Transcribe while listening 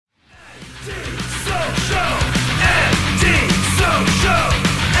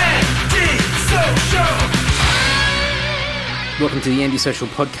Welcome to the Andy Social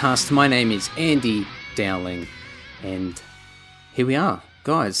Podcast. My name is Andy Dowling, and here we are,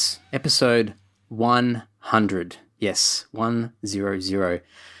 guys. Episode 100. Yes, 100.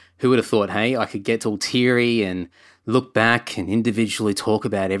 Who would have thought, hey, I could get all teary and look back and individually talk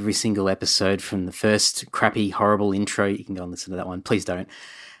about every single episode from the first crappy, horrible intro. You can go and listen to that one. Please don't.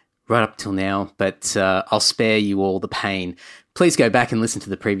 Right up till now, but I'll spare you all the pain. Please go back and listen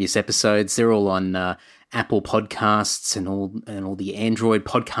to the previous episodes. They're all on Apple Podcasts and all the Android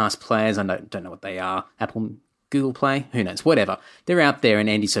podcast players. I don't know what they are. Apple, Google Play, who knows? Whatever. They're out there in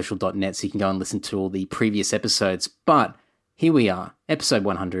andysocial.net, so you can go and listen to all the previous episodes. But here we are, episode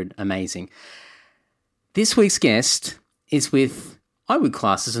 100. Amazing. This week's guest is with, I would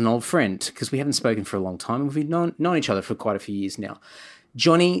class as an old friend, because we haven't spoken for a long time. We've known each other for quite a few years now.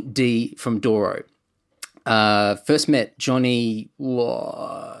 Johnny D from Doro. First met Johnny,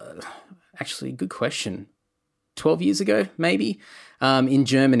 actually, good question, 12 years ago, maybe, in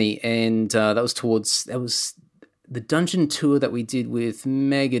Germany. And that was the dungeon tour that we did with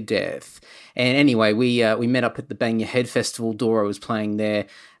Megadeth. And anyway, we met up at the Bang Your Head Festival. Doro was playing there.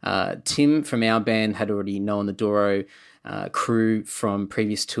 Tim from our band had already known the Doro crew from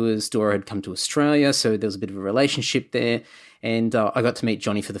previous tours. Doro had come to Australia, so there was a bit of a relationship there. And I got to meet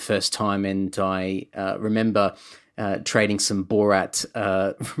Johnny for the first time, and I remember trading some Borat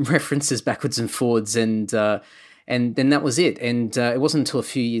references backwards and forwards, and then that was it. And it wasn't until a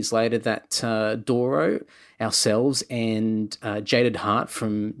few years later that Doro, ourselves, and Jaded Heart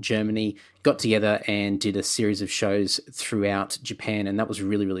from Germany got together and did a series of shows throughout Japan, and that was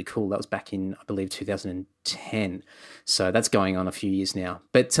really, really cool. That was back in, I believe, 2010. So that's going on a few years now.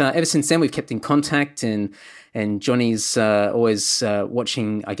 But ever since then, we've kept in contact, and Johnny's always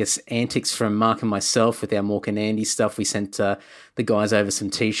watching, I guess, antics from Mark and myself with our Mork and Andy stuff. We sent the guys over some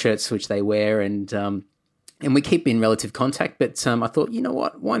T-shirts, which they wear, and we keep in relative contact. But I thought, you know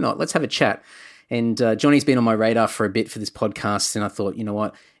what, why not? Let's have a chat. And Johnny's been on my radar for a bit for this podcast, and I thought, you know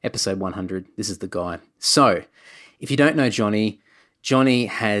what, episode 100, this is the guy. So if you don't know Johnny, Johnny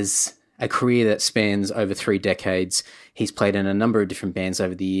has a career that spans over 3 decades. He's played in a number of different bands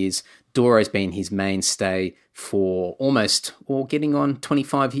over the years. Doro's been his mainstay for almost, or getting on,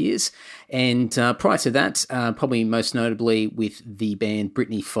 25 years. And prior to that, probably most notably with the band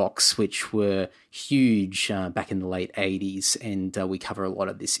Britny Fox, which were huge back in the late 80s. And we cover a lot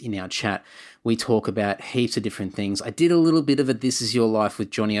of this in our chat. We talk about heaps of different things. I did a little bit of a This Is Your Life with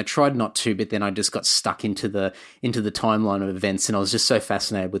Johnny. I tried not to, but then I just got stuck into the timeline of events, and I was just so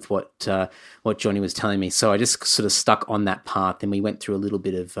fascinated with what Johnny was telling me. So I just sort of stuck on that path, and we went through a little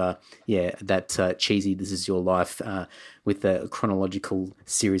bit of that cheesy This Is Your Life with a chronological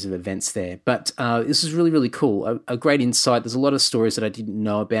series of events there. But this is really, really cool. A great insight. There's a lot of stories that I didn't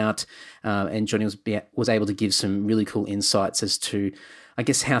know about, and Johnny was able to give some really cool insights as to, I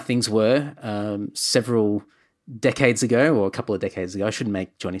guess, how things were several decades ago, or a couple of decades ago. I shouldn't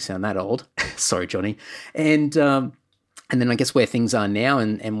make Johnny sound that old. Sorry, Johnny. And then I guess where things are now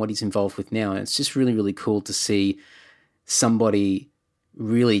and what he's involved with now. And it's just really, really cool to see somebody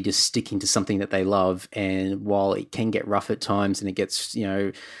really just sticking to something that they love. And while it can get rough at times and it gets,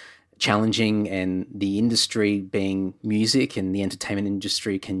 challenging, and the industry being music and the entertainment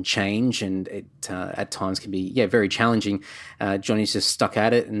industry can change, and it at times can be very challenging, Johnny's just stuck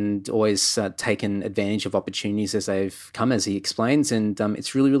at it and always taken advantage of opportunities as they've come, as he explains, and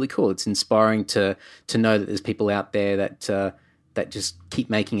it's really, really cool. It's inspiring to know that there's people out there that just keep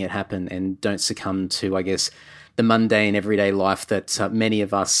making it happen and don't succumb to, I guess, the mundane everyday life that many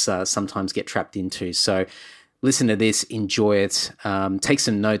of us sometimes get trapped into. So listen to this, enjoy it, take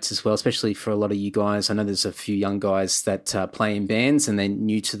some notes as well, especially for a lot of you guys. I know there's a few young guys that play in bands and they're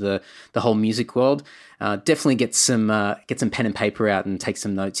new to the whole music world. Definitely get some pen and paper out and take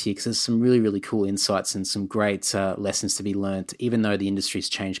some notes here, because there's some really, really cool insights and some great lessons to be learnt, even though the industry's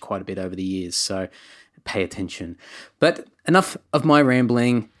changed quite a bit over the years. So pay attention. But enough of my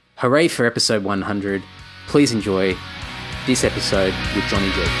rambling. Hooray for episode 100. Please enjoy this episode with Johnny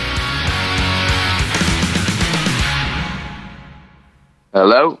D.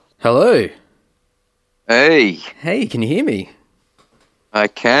 Hello. Hello. Hey. Hey, can you hear me? I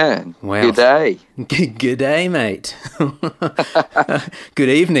can. Wow. Good day. Good day, mate. Good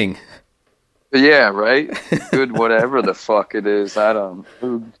evening. Yeah, right? Good whatever the fuck it is. I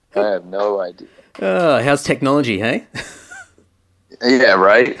have no idea. How's technology, hey? Yeah,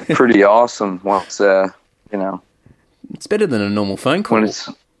 right? Pretty awesome once, It's better than a normal phone call.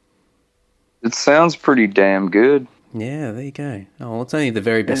 It sounds pretty damn good. Yeah, there you go. Oh, well, it's only the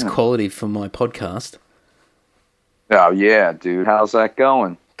very best quality for my podcast. Oh, yeah, dude. How's that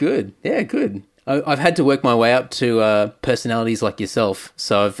going? Good. Yeah, good. I've had to work my way up to personalities like yourself,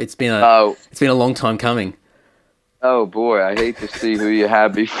 so it's been a long time coming. Oh boy, I hate to see who you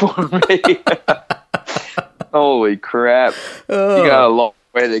had before me. Holy crap! You got a long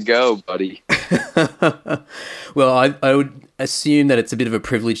way to go, buddy. Well, I would assume that it's a bit of a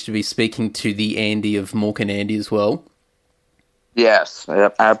privilege to be speaking to the Andy of Mork and Andy as well. Yes,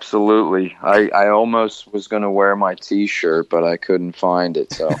 absolutely. I almost was going to wear my T-shirt, but I couldn't find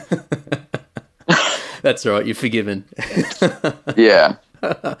it. So that's all right. You're forgiven. Yeah.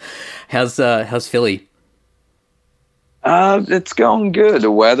 How's Philly? It's going good.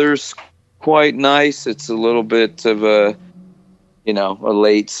 The weather's quite nice. It's a little bit of a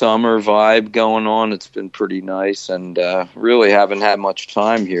late summer vibe going on. It's been pretty nice, and really haven't had much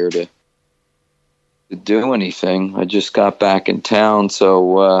time here to do anything. I just got back in town,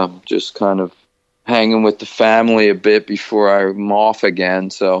 so just kind of hanging with the family a bit before I'm off again.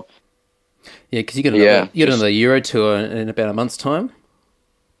 So yeah, because you got another Euro tour in about a month's time.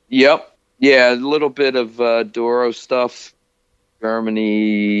 Yep. Yeah, a little bit of Doro stuff.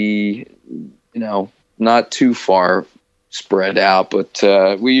 Germany, not too far spread out, but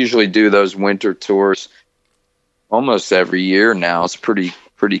we usually do those winter tours almost every year now. It's pretty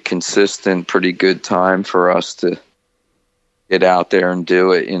consistent, pretty good time for us to get out there and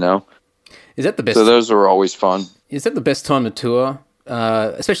do it, Is that the best? So those are always fun. Is that the best time to tour,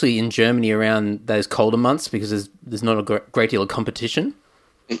 especially in Germany around those colder months, because there's not a great deal of competition?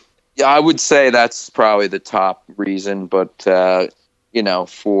 Yeah, I would say that's probably the top reason, but I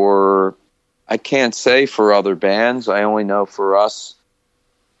can't say for other bands. I only know for us,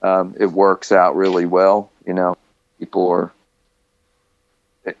 it works out really well. People are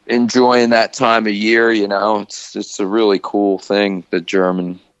enjoying that time of year. It's a really cool thing. The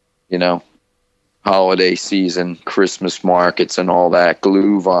German, holiday season, Christmas markets, and all that,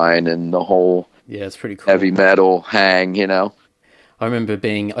 Glühwein and the whole it's pretty cool heavy metal hang. I remember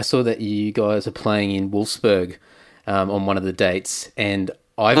I saw that you guys are playing in Wolfsburg on one of the dates, and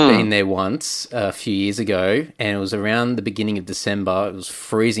I've been there once a few years ago, and it was around the beginning of December. It was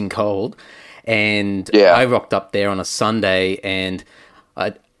freezing cold, and I rocked up there on a Sunday, and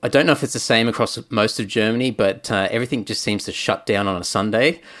I don't know if it's the same across most of Germany, but everything just seems to shut down on a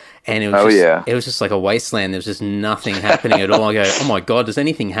Sunday, and it was just like a wasteland. There was just nothing happening at all. I go, oh my God, does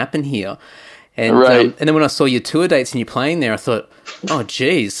anything happen here? And and then when I saw your tour dates and you're playing there, I thought, oh,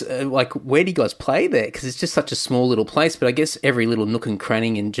 geez, where do you guys play there? Because it's just such a small little place. But I guess every little nook and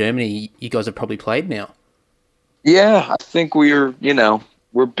cranny in Germany, you guys have probably played now. Yeah, I think we're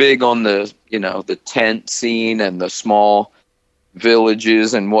big on the, the tent scene and the small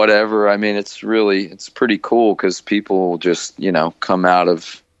villages and whatever. I mean, it's pretty cool because people will just, come out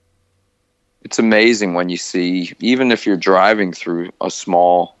of. It's amazing when you see, even if you're driving through a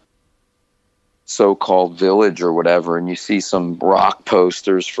small so-called village or whatever, and you see some rock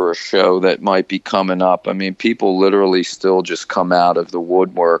posters for a show that might be coming up. I mean, people literally still just come out of the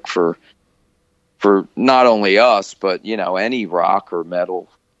woodwork for not only us, but any rock or metal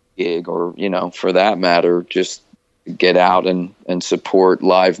gig, or for that matter, just get out and support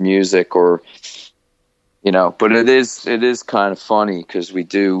live music, or but it is kind of funny because we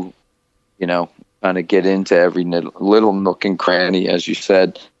do kind of get into every little nook and cranny, as you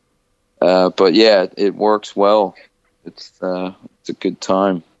said. But yeah, it works well. It's a good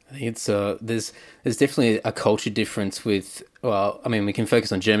time. I think it's there's definitely a culture difference with. Well, I mean, we can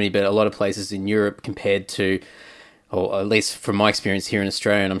focus on Germany, but a lot of places in Europe compared to, or at least from my experience here in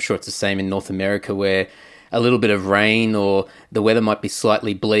Australia, and I'm sure it's the same in North America, where a little bit of rain or the weather might be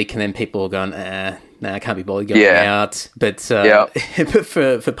slightly bleak, and then people are going, I can't be bothered going out. But but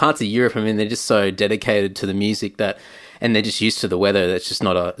for parts of Europe, I mean, they're just so dedicated to the music that. And they're just used to the weather. That's just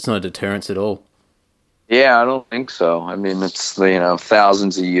it's not a deterrence at all. Yeah, I don't think so. I mean, it's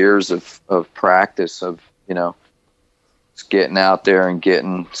thousands of years of practice of just getting out there and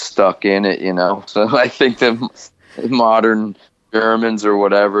getting stuck in it. So I think the modern Germans or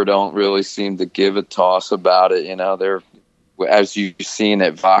whatever don't really seem to give a toss about it. They're, as you've seen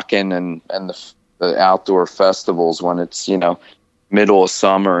at Wacken and the outdoor festivals, when it's middle of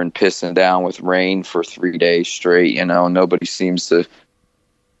summer and pissing down with rain for 3 days straight, nobody seems to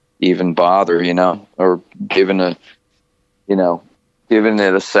even bother, or giving it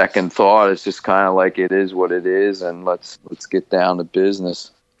a second thought. It's just kind of like, it is what it is, and let's get down to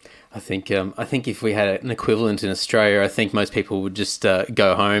business. I think if we had an equivalent in Australia, I think most people would just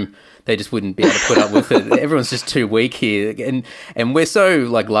go home. They just wouldn't be able to put up with it. Everyone's just too weak here, and we're so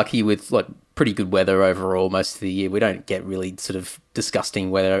lucky with pretty good weather overall most of the year. We don't get really sort of disgusting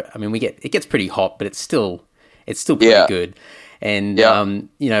weather. I mean, it gets pretty hot, but it's still pretty good. And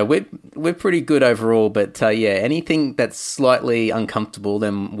Yeah. we're pretty good overall, but yeah, anything that's slightly uncomfortable,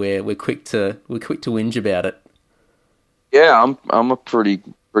 then we're quick to whinge about it. Yeah, I'm a pretty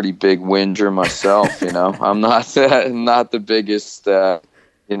big whinger myself. I'm not not the biggest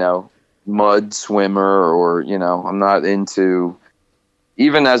mud swimmer, or I'm not into,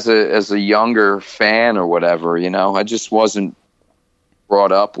 even as a younger fan or whatever. I just wasn't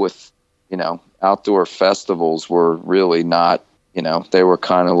brought up with outdoor festivals. Were really not, they were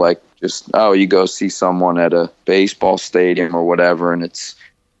kind of like just, oh, you go see someone at a baseball stadium or whatever, and it's,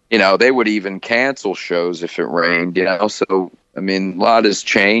 they would even cancel shows if it rained, so I mean, a lot has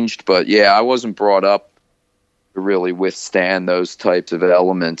changed, but yeah, I wasn't brought up to really withstand those types of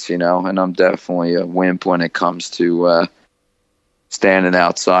elements, and I'm definitely a wimp when it comes to standing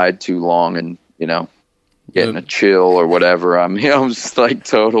outside too long and getting a chill or whatever. I'm just like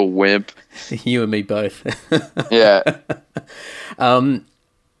total wimp. You and me both. Yeah.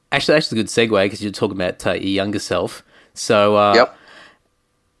 Actually, that's a good segue, because you're talking about your younger self. So Yep.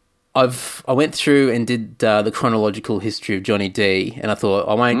 I went through and did the chronological history of Johnny D, and I thought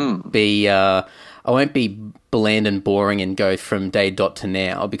I won't be bland and boring and go from day dot to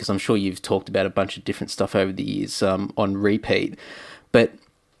now, because I'm sure you've talked about a bunch of different stuff over the years on repeat. But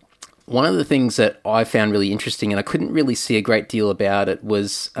one of the things that I found really interesting, and I couldn't really see a great deal about it,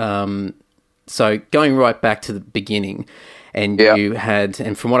 was so going right back to the beginning. And you had,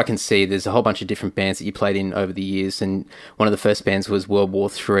 and from what I can see, there's a whole bunch of different bands that you played in over the years. And one of the first bands was World War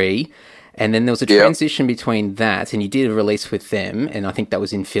III. And then there was a transition between that, and you did a release with them, and I think that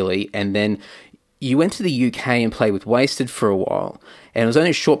was in Philly. And then you went to the UK and played with Waysted for a while. And it was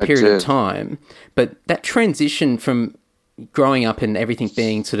only a short period of time. But that transition from growing up and everything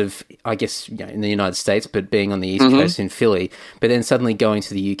being sort of, I guess, in the United States, but being on the East Coast in Philly, but then suddenly going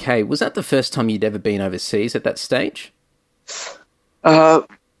to the UK, was that the first time you'd ever been overseas at that stage?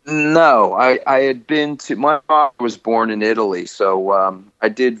 No, I had been to, my mom was born in Italy, so I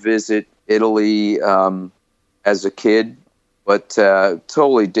did visit Italy as a kid, but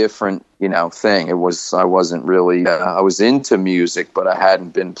totally different, thing. I wasn't really, I was into music, but I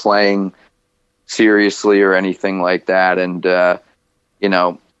hadn't been playing seriously or anything like that. And,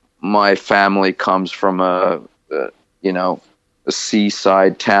 my family comes from a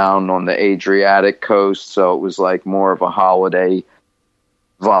seaside town on the Adriatic coast, so it was like more of a holiday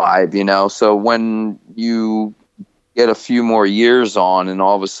vibe, so when you get a few more years on and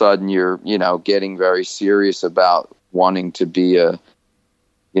all of a sudden you're, getting very serious about wanting to be a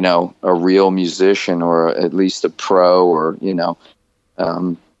real musician, or at least a pro, or,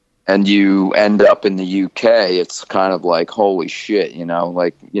 and you end up in the UK, it's kind of like, holy shit,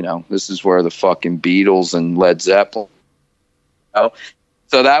 this is where the fucking Beatles and Led Zeppelin. So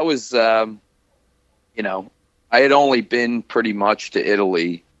that was, I had only been pretty much to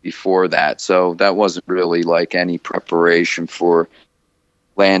Italy before that, so that wasn't really like any preparation for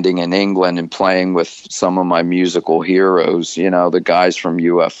landing in England and playing with some of my musical heroes, the guys from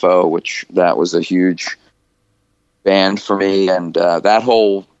UFO, which that was a huge band for me. And that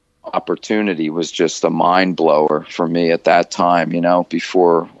whole opportunity was just a mind blower for me at that time,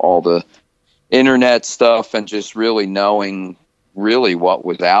 before all the internet stuff and just really knowing really what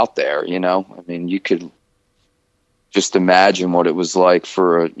was out there, I mean, you could just imagine what it was like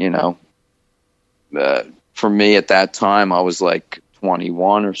for, for me at that time. I was like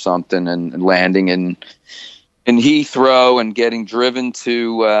 21 or something, and landing in Heathrow and getting driven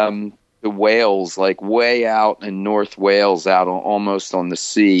to Wales, like way out in North Wales, out almost on the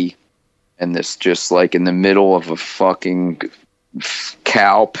sea. And this just like in the middle of a fucking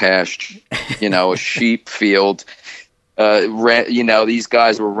cow pasture, a sheep field. These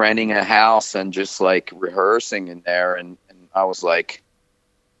guys were renting a house and just like rehearsing in there, and I was like,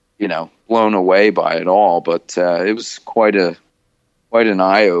 blown away by it all. But it was quite an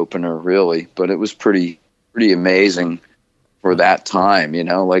eye opener, really. But it was pretty amazing for that time,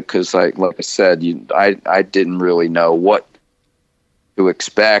 because like I said, I didn't really know what to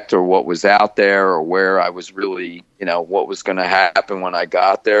expect or what was out there or where I was really, what was going to happen when I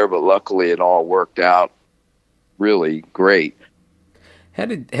got there. But luckily, it all worked out really great. How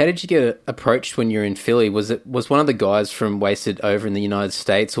did you get approached when you're in Philly? Was one of the guys from Waysted over in the United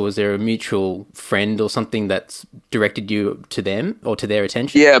States, or was there a mutual friend or something that's directed you to them or to their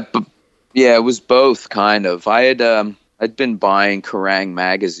attention? Yeah, it was both kind of. I'd been buying Kerrang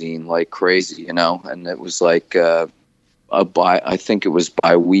magazine like crazy, and it was like I think it was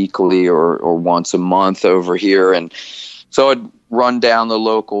bi-weekly or once a month over here, and so I'd run down the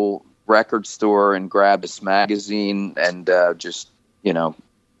local record store and grab this magazine and just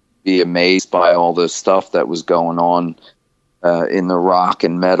be amazed by all the stuff that was going on in the rock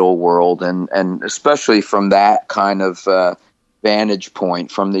and metal world, and especially from that kind of vantage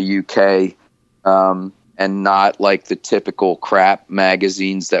point from the UK, and not like the typical crap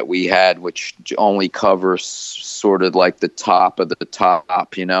magazines that we had, which only cover sort of like the top of the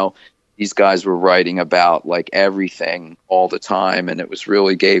top, you know. These guys were writing about like everything all the time, and it was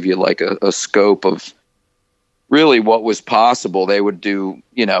really gave you like a scope of really what was possible. They would do,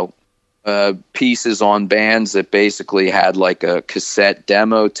 you know, pieces on bands that basically had like a cassette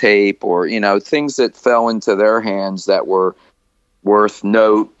demo tape, or, you know, things that fell into their hands that were worth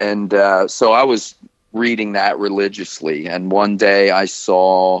note. And so I was reading that religiously. And one day I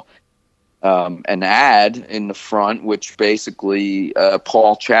saw an ad in the front, which basically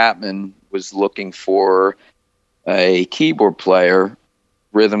Paul Chapman was looking for a keyboard player,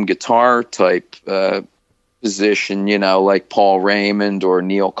 rhythm guitar type position, you know, like Paul Raymond or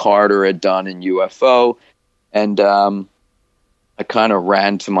Neil Carter had done in UFO. And I kind of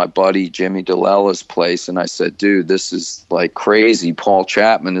ran to my buddy Jimmy DeLella's place, and I said, dude, this is like crazy. Paul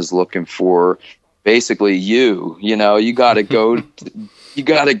Chapman is looking for basically you know, you got to go, you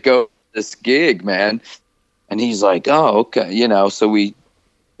got to go to this gig, man. And he's like, oh, okay. You know, so we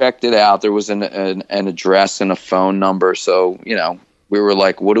checked it out. There was an address and a phone number. So, you know, we were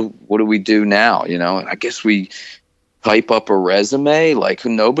like, what do we do now? You know, and I guess we type up a resume. Like,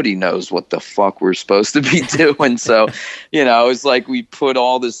 nobody knows what the fuck we're supposed to be doing. So, you know, it's like we put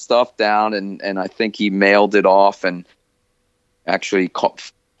all this stuff down, and I think he mailed it off, and actually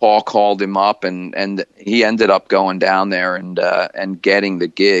Paul called him up, and he ended up going down there and getting the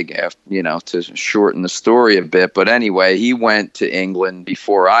gig, after, you know, to shorten the story a bit. But anyway, he went to England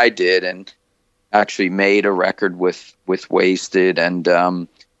before I did, and actually made a record with Waysted, and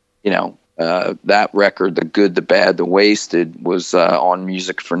you know, that record, The Good, the Bad, the Waysted, was on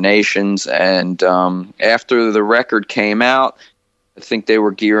Music for Nations. And after the record came out, I think they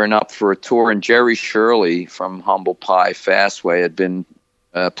were gearing up for a tour, and Jerry Shirley from Humble Pie Fastway had been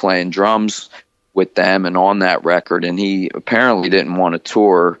playing drums with them and on that record, and he apparently didn't want to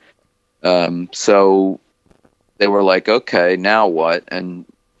tour. So they were like, okay, now what? And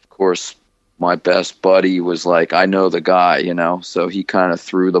of course, my best buddy was like, I know the guy, you know, so he kind of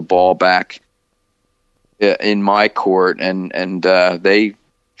threw the ball back in my court, and they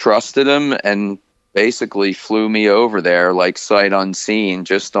trusted him and basically flew me over there like sight unseen,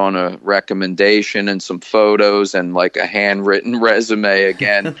 just on a recommendation and some photos and like a handwritten resume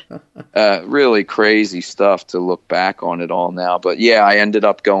again. Really crazy stuff to look back on it all now. But yeah, I ended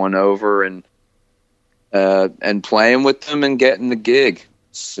up going over and playing with them and getting the gig.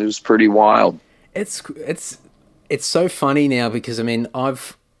 It was pretty wild. It's so funny now, because I mean,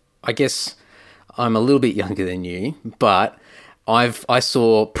 I guess I'm a little bit younger than you, but I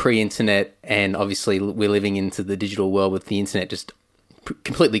saw pre-internet, and obviously we're living into the digital world with the internet just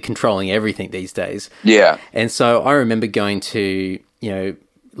completely controlling everything these days. Yeah. And so I remember going to, you know,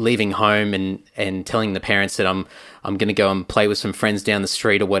 leaving home and telling the parents that I'm going to go and play with some friends down the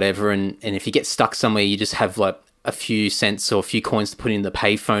street or whatever, and if you get stuck somewhere, you just have like a few cents or a few coins to put in the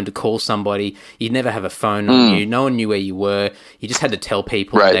payphone to call somebody. You'd never have a phone on you. No one knew where you were. You just had to tell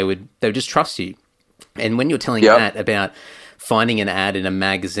people, right, and they would just trust you. And when you're telling Matt about finding an ad in a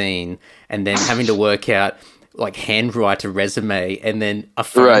magazine and then having to work out, like, handwrite a resume and then a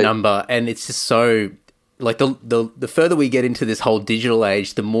phone number, and it's just so, like, the further we get into this whole digital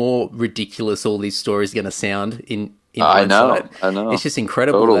age, the more ridiculous all these stories are going to sound in hindsight. I know. It's just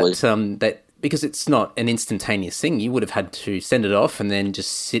incredible that because it's not an instantaneous thing. You would have had to send it off and then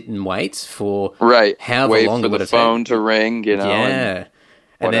just sit and wait for however long it would have taken. Wait for the phone to ring, you know. Yeah.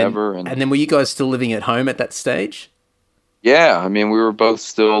 Whatever. And then were you guys still living at home at that stage? Yeah, I mean, we were both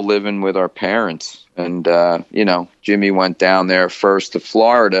still living with our parents. And, you know, Jimmy went down there first to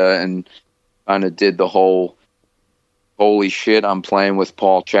Florida and kind of did the whole, holy shit, I'm playing with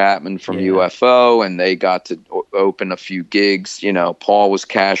Paul Chapman from UFO, and they got to open a few gigs. You know, Paul was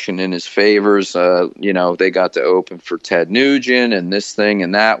cashing in his favors. You know, they got to open for Ted Nugent and this thing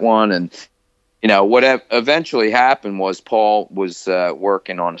and that one. And, you know, what eventually happened was Paul was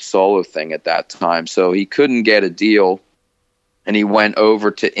working on a solo thing at that time, so he couldn't get a deal, and he went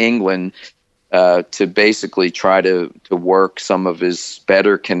over to England to basically try to work some of his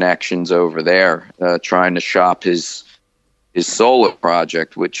better connections over there, trying to shop his solo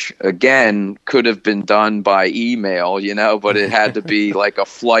project, which again could have been done by email, you know, but it had to be like a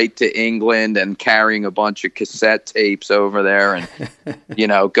flight to England and carrying a bunch of cassette tapes over there and, you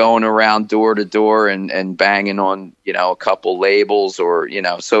know, going around door to door and banging on, you know, a couple labels, or, you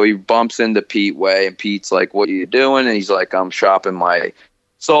know, so he bumps into Pete Way, and Pete's like, what are you doing? And he's like, I'm shopping my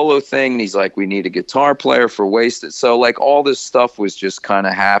solo thing. And he's like, we need a guitar player for Waysted. So like all this stuff was just kind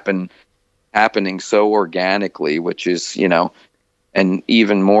of happening so organically, which is, and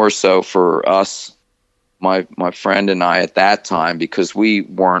even more so for us, my friend and I at that time, because we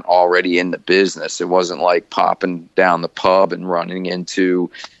weren't already in the business. It wasn't like popping down the pub and running into,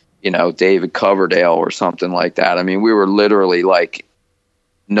 David Coverdale or something like that. I mean, we were literally like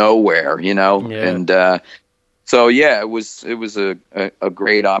nowhere, Yeah. And so yeah, it was a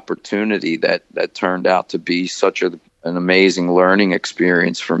great opportunity that turned out to be such an amazing learning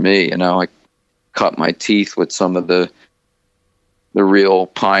experience for me. I cut my teeth with some of the real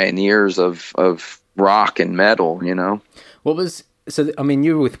pioneers of rock and metal. I mean,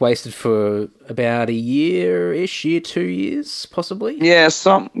 you were with Waysted for about a year-ish, 2 years, possibly? Yeah,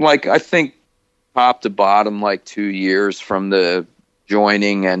 I think top to bottom, like 2 years from the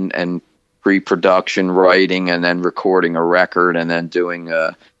joining and pre-production writing and then recording a record and then doing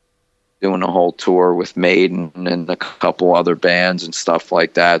a whole tour with Maiden and a couple other bands and stuff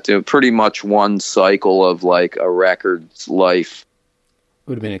like that. Pretty much one cycle of like a record's life.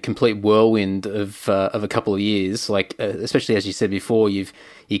 Would have been a complete whirlwind of a couple of years, like especially as you said before, you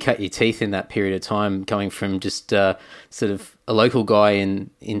cut your teeth in that period of time, going from just sort of a local guy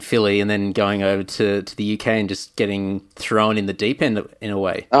in Philly and then going over to the UK and just getting thrown in the deep end in a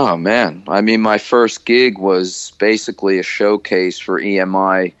way. Oh man, I mean, my first gig was basically a showcase for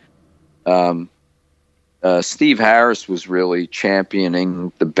EMI. Steve Harris was really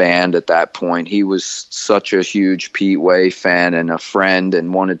championing the band at that point. He was such a huge Pete Way fan and a friend,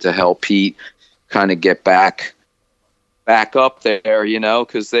 and wanted to help Pete kind of get back up there,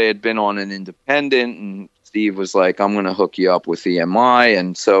 because they had been on an independent, and Steve was like, I'm going to hook you up with EMI.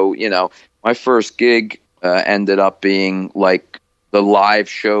 And so, my first gig ended up being like the live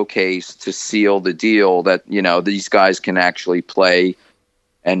showcase to seal the deal that, these guys can actually play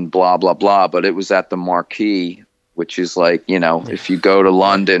and blah, blah, blah. But it was at the Marquee, which is like, if you go to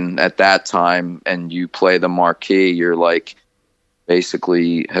London at that time and you play the Marquee, you're like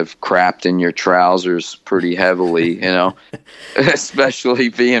basically have crapped in your trousers pretty heavily, especially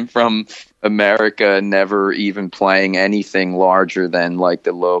being from America and never even playing anything larger than like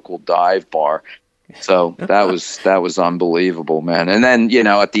the local dive bar. So that was unbelievable, man. And then,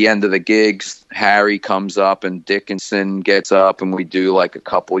 at the end of the gigs, Harry comes up and Dickinson gets up and we do like a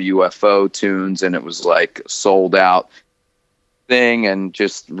couple UFO tunes, and it was like a sold out thing and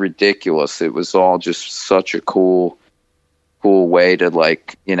just ridiculous. It was all just such a cool way to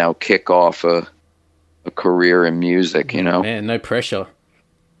like, kick off a career in music, Man, no pressure.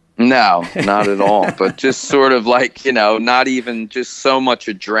 No, not at all. But just sort of like, not even just so much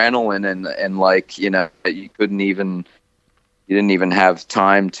adrenaline and like, that you didn't even have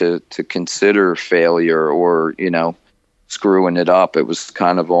time to consider failure or, screwing it up. It was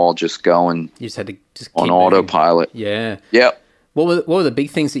kind of all just going. You just had to just on autopilot. Moving. Yeah. Yep. What were the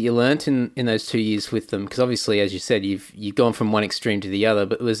big things that you learnt in those 2 years with them? Because obviously, as you said, you've gone from one extreme to the other.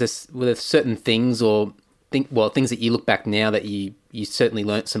 But were there certain things or things that you look back now that you certainly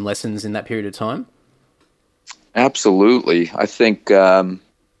learnt some lessons in that period of time? Absolutely. I think one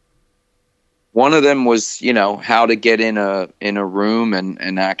of them was, how to get in a room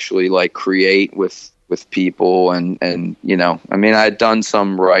and actually like create with people and I mean, I had done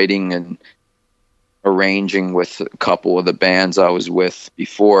some writing and arranging with a couple of the bands I was with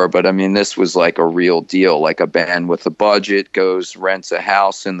before, but I mean, this was like a real deal, like a band with a budget rents a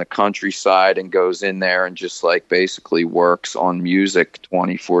house in the countryside and goes in there and just like basically works on music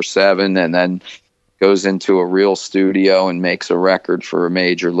 24/7 and then goes into a real studio and makes a record for a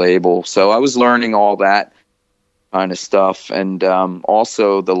major label. So I was learning all that kind of stuff. And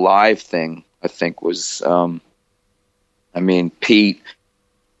also the live thing, I think was, Pete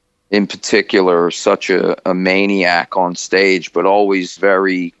in particular, such a maniac on stage, but always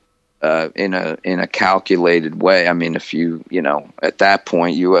very in a calculated way. I mean, if you at that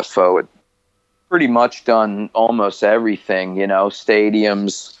point, UFO had pretty much done almost everything,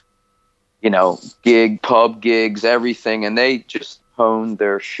 stadiums, pub gigs, everything, and they just honed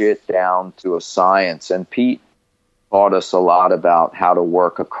their shit down to a science. And Pete taught us a lot about how to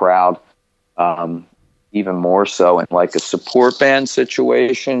work a crowd. Even more so in like a support band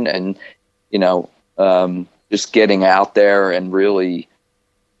situation and, just getting out there and really,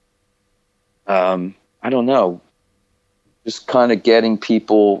 just kind of getting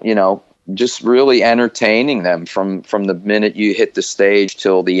people, just really entertaining them from the minute you hit the stage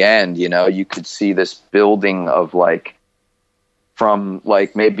till the end. You could see this building of like, from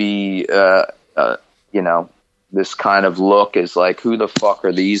like maybe, this kind of look is like, who the fuck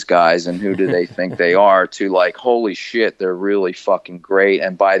are these guys and who do they think they are, to like, holy shit, they're really fucking great.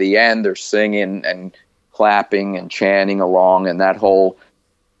 And by the end, they're singing and clapping and chanting along, and that whole,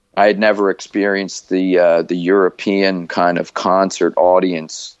 I had never experienced the European kind of concert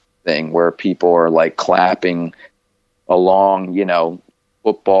audience thing where people are like clapping along, you know,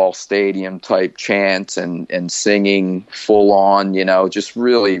 football stadium type chants and singing full on, you know, just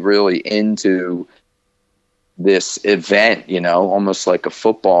really, really into this event, you know, almost like a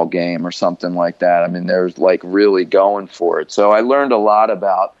football game or something like that. I mean, they're like really going for it. So I learned a lot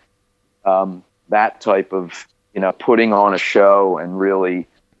about that type of, you know, putting on a show and really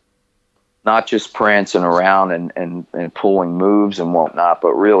not just prancing around and pulling moves and whatnot,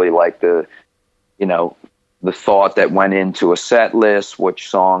 but really like the, you know, the thought that went into a set list, which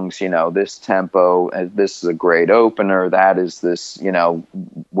songs, you know, this tempo, this is a great opener, that is this, you know,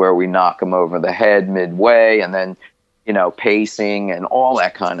 where we knock them over the head midway, and then, you know, pacing and all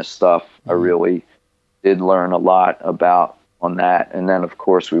that kind of stuff. I really did learn a lot about on that. And then, of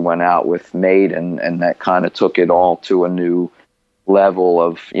course, we went out with Maiden, and that kind of took it all to a new level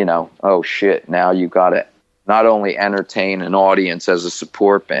of, you know, oh shit, now you got to not only entertain an audience as a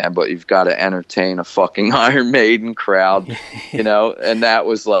support band, but you've got to entertain a fucking Iron Maiden crowd, you know. And that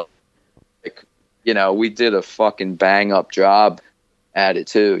was like, you know, we did a fucking bang up job at it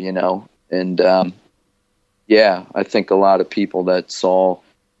too, you know. And yeah, I think a lot of people that saw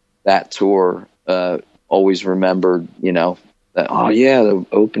that tour always remembered, you know, that, oh yeah, the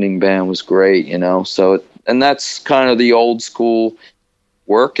opening band was great, you know. So, and that's kind of the old school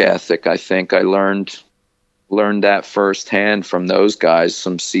work ethic. I think I learned that firsthand from those guys,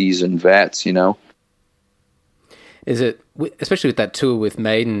 some seasoned vets, you know. Is it, especially with that tour with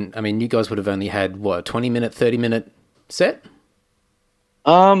Maiden, I mean, you guys would have only had, what, 20-minute, 30-minute set?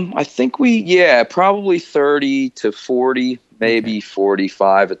 I think probably 30 to 40, maybe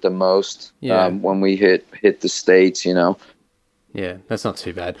 45 at the most, when we hit the States, you know. Yeah, that's not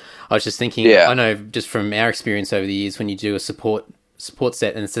too bad. I was just thinking, I know just from our experience over the years, when you do a support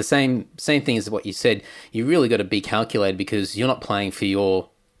set, and it's the same thing as what you said, you really got to be calculated, because you're not playing for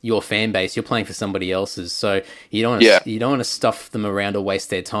your fan base, you're playing for somebody else's. So you don't want to stuff them around or waste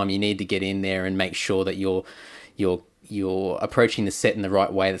their time. You need to get in there and make sure that you're approaching the set in the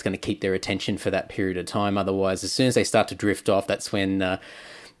right way that's going to keep their attention for that period of time. Otherwise, as soon as they start to drift off, that's when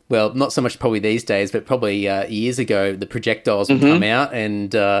well, not so much probably these days, but probably years ago, the projectiles would come out,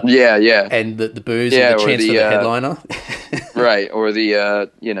 and and the booze and the chants for the headliner. Right, or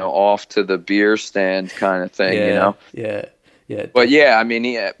the you know, off to the beer stand kind of thing, you know. Yeah. But yeah, I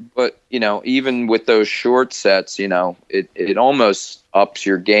mean, but you know, even with those short sets, you know, it almost ups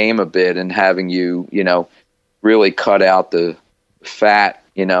your game a bit, and having you know, really cut out the fat,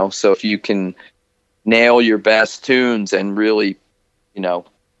 you know. So if you can nail your best tunes and really, you know,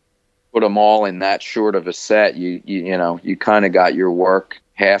 put them all in that short of a set, you know, you kind of got your work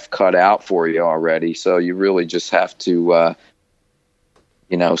half cut out for you already. So you really just have to,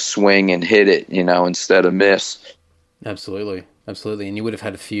 you know, swing and hit it, you know, instead of miss. Absolutely. And you would have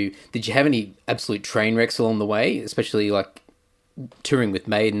had a few. Did you have any absolute train wrecks along the way, especially like touring with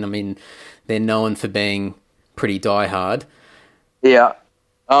Maiden? I mean, they're known for being pretty diehard. Yeah.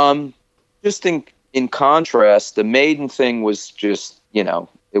 Just in contrast, the Maiden thing was just, you know,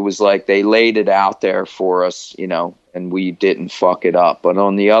 it was like they laid it out there for us, you know, and we didn't fuck it up. But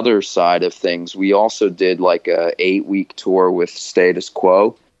on the other side of things, we also did like a 8-week tour with Status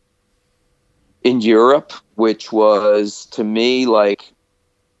Quo in Europe, which was, to me, like,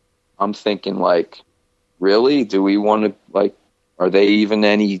 I'm thinking, like, really? Do we want to, like, are they even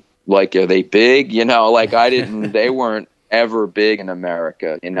any, like, are they big? You know, like, they weren't ever big in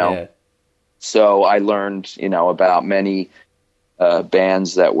America, you know? Yeah. So I learned, you know, about many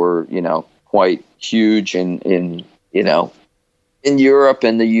bands that were, you know, quite huge in you know, in Europe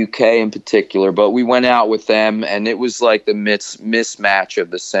and the UK in particular. But we went out with them, and it was like the mismatch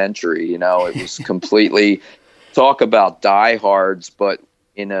of the century. You know, it was completely, talk about diehards, but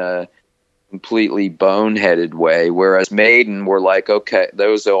in a completely boneheaded way. Whereas Maiden were like, okay,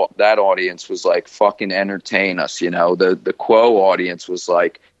 that audience was like, fucking entertain us. You know, the Quo audience was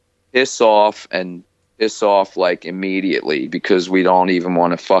like, piss off like immediately, because we don't even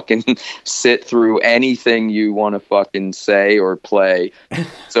want to fucking sit through anything you want to fucking say or play.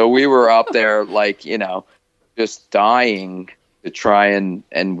 So we were up there like, you know, just dying to try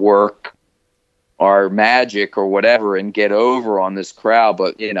and work our magic or whatever and get over on this crowd.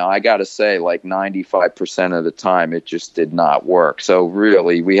 But, you know, I got to say, like 95% of the time it just did not work. So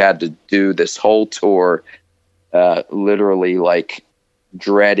really we had to do this whole tour literally like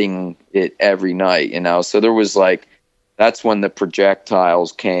dreading it every night, you know. So there was like, that's when the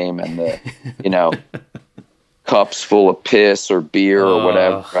projectiles came and the, you know, cups full of piss or beer or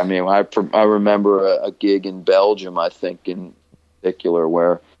whatever. I mean, I remember a gig in Belgium, I think in particular,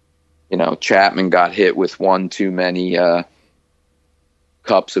 where, you know, Chapman got hit with one too many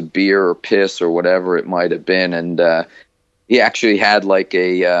cups of beer or piss or whatever it might have been, and he actually had like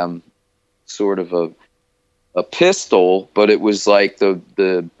a sort of a pistol, but it was like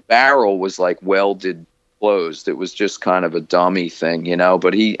the barrel was like welded closed. It was just kind of a dummy thing, you know,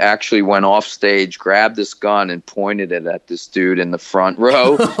 but he actually went off stage, grabbed this gun and pointed it at this dude in the front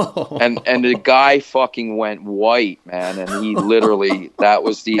row. and the guy fucking went white, man. And he literally, that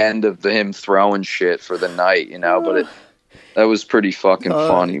was the end of him throwing shit for the night, you know, but that was pretty fucking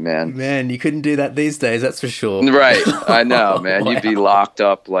funny, man. Man, you couldn't do that these days, that's for sure. Right. I know, man. Wow. You'd be locked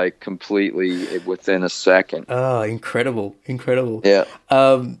up like completely within a second. Oh, incredible. Yeah.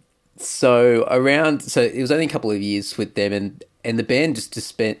 So it was only a couple of years with them, and the band just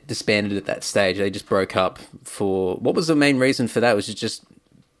disbanded at that stage. They just broke up. For what was the main reason for that? Was it just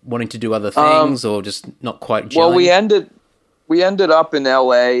wanting to do other things, or just not quite gelling? Well, we ended up in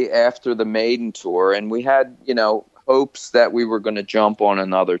LA after the Maiden tour, and we had, you know, hopes that we were going to jump on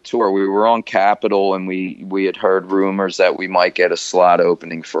another tour. We were on Capitol, and we had heard rumors that we might get a slot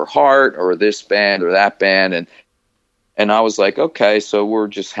opening for Heart or this band or that band, and I was like, okay, so we're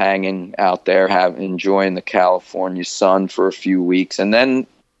just hanging out there, enjoying the California sun for a few weeks. And then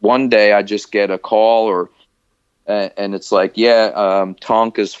one day I just get a call and it's like, yeah,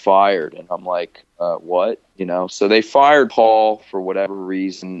 Tonka's fired. And I'm like, what? You know, so they fired Paul for whatever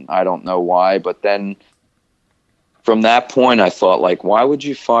reason. I don't know why. But then from that point, I thought, like, why would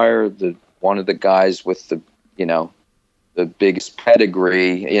you fire one of the guys with the, you know, the biggest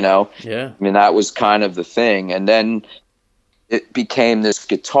pedigree, you know? Yeah. I mean, that was kind of the thing. And then it became this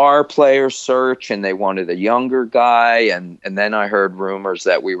guitar player search, and they wanted a younger guy. And then I heard rumors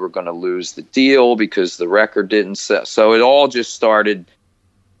that we were going to lose the deal because the record didn't sell. So it all just started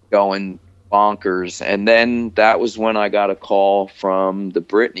going bonkers. And then that was when I got a call from the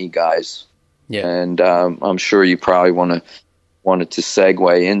Britny guys. Yeah. And I'm sure you probably wanted to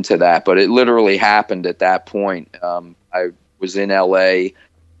segue into that, but it literally happened at that point. I was in LA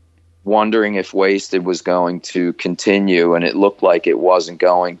wondering if Waysted was going to continue, and it looked like it wasn't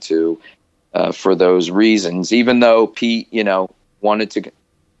going to, for those reasons. Even though Pete, you know, wanted to,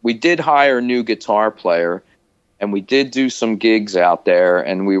 we did hire a new guitar player, and we did do some gigs out there,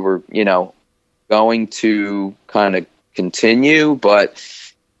 and we were, you know, going to kind of continue, but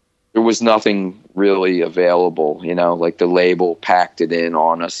there was nothing really available, you know, like the label packed it in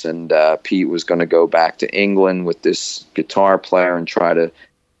on us, and Pete was going to go back to England with this guitar player and try to,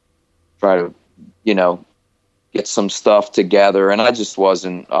 you know, get some stuff together. And I just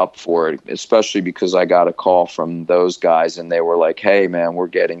wasn't up for it, especially because I got a call from those guys and they were like, hey man, we're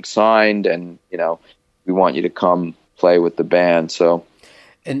getting signed and, you know, we want you to come play with the band. So,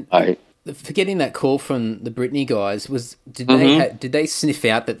 and for getting that call from the Britny guys, did they sniff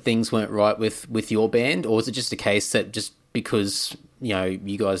out that things weren't right with your band, or was it just a case that just because, you know,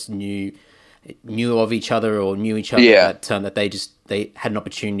 you guys knew of each other or knew each other that they had an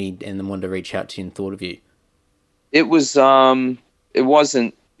opportunity and then wanted to reach out to you and thought of you? It was it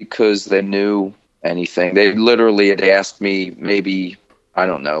wasn't because they knew anything. They literally had asked me maybe, I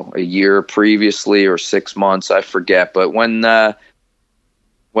don't know, a year previously or 6 months, I forget. But when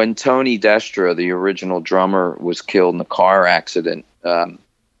Tony Destra, the original drummer, was killed in a car accident,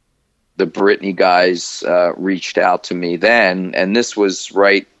 the Britny guys reached out to me then, and this was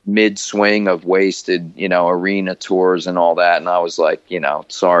right mid-swing of Waysted, you know, arena tours and all that, and I was like, you know,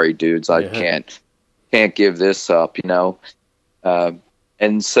 sorry dudes, I can't give this up, you know.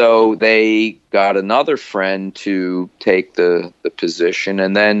 And so they got another friend to take the position,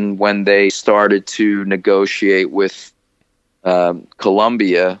 and then when they started to negotiate with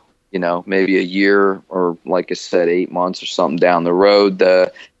Columbia, you know, maybe a year or, like I said, 8 months or something down the road,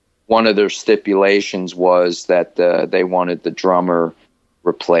 one of their stipulations was that they wanted the drummer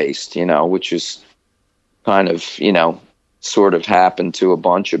replaced, you know, which is kind of, you know, sort of happened to a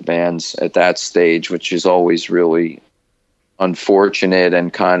bunch of bands at that stage, which is always really unfortunate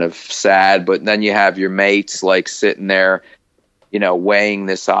and kind of sad. But then you have your mates like sitting there, you know, weighing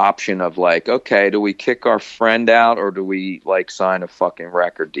this option of like, okay, do we kick our friend out or do we like sign a fucking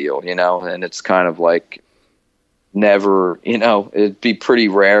record deal, you know? And it's kind of like never, you know, it'd be pretty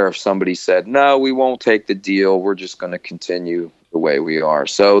rare if somebody said, no, we won't take the deal, we're just going to continue the way we are.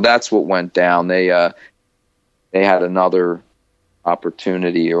 So that's what went down. They had another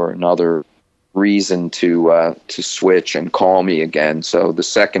opportunity or another reason to switch and call me again. So the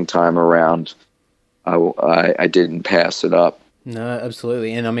second time around, I didn't pass it up. No,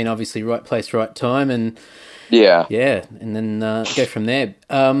 absolutely. And I mean, obviously, right place, right time, and yeah, and then go from there.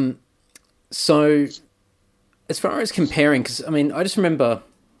 So as far as comparing, because I mean, I just remember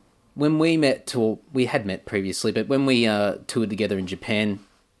when we met, or we had met previously, but when we toured together in Japan,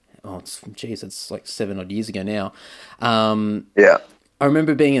 it's like 7 odd years ago now. I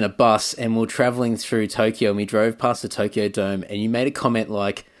remember being in a bus and we were traveling through Tokyo, and we drove past the Tokyo Dome, and you made a comment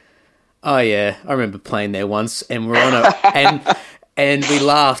like, "Oh yeah, I remember playing there once," and we're on and we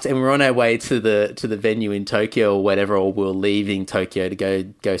laughed, and we're on our way to the venue in Tokyo or whatever, or we're leaving Tokyo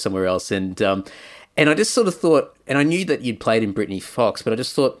to go somewhere else, and I just sort of thought, and I knew that you'd played in Britny Fox, but I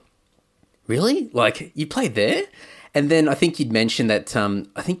just thought, really, like you played there? And then I think you'd mentioned that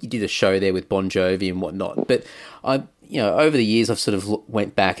I think you did a show there with Bon Jovi and whatnot. But over the years, I've sort of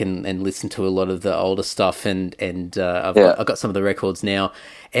went back and listened to a lot of the older stuff, and I've got some of the records now,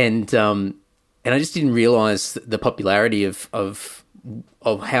 and I just didn't realize the popularity of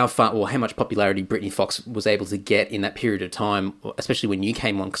how far or how much popularity Britny Fox was able to get in that period of time, especially when you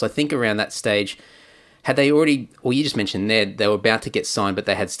came on. Because I think around that stage, had they already, or you just mentioned they were about to get signed, but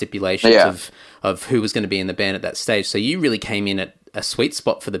they had stipulations of who was going to be in the band at that stage. So you really came in at a sweet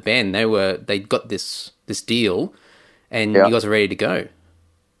spot for the band. They got this deal, and you guys are ready to go.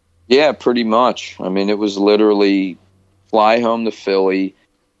 Yeah, pretty much. I mean, it was literally fly home to Philly,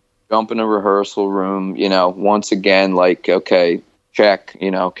 jump in a rehearsal room, once again, like, okay, check,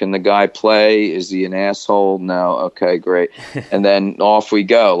 can the guy play? Is he an asshole? No. Okay, great. And then off we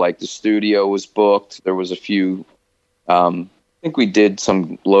go. Like the studio was booked. There was a few, I think we did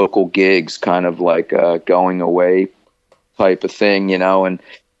some local gigs, kind of like going away type of thing,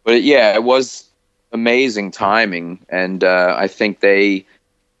 but it was amazing timing. And I think they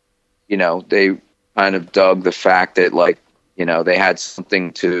kind of dug the fact that, like, they had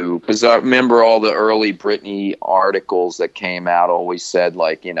something to, because I remember all the early Britney articles that came out always said,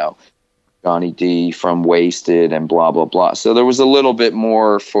 like, Johnny D from Waysted and blah, blah, blah. So there was a little bit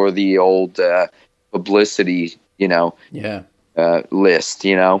more for the old publicity, list,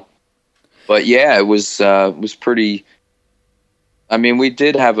 But yeah, it was pretty, I mean, we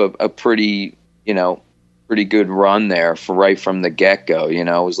did have a pretty, pretty good run there right from the get-go. It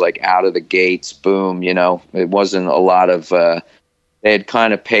was like out of the gates, boom. It wasn't a lot of they had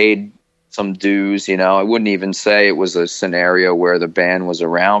kind of paid some dues. I wouldn't even say it was a scenario where the band was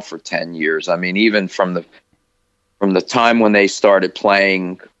around for 10 years. I mean, even from the time when they started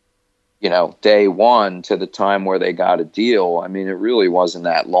playing, day one to the time where they got a deal, I mean, it really wasn't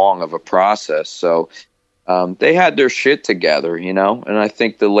that long of a process. So they had their shit together, and I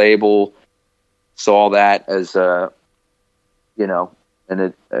think the label saw that as an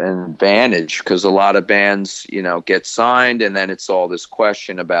advantage, because a lot of bands get signed, and then it's all this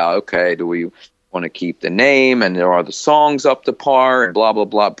question about, okay, do we want to keep the name, and are the songs up to par, and blah blah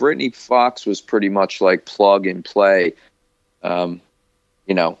blah. Britny Fox was pretty much like plug and play, even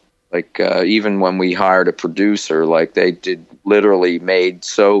when we hired a producer, like they literally made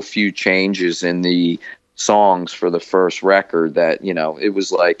so few changes in the songs for the first record that it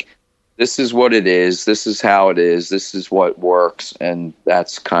was like, this is what it is. This is how it is. This is what works, and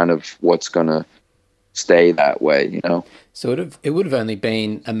that's kind of what's going to stay that way, So it would have only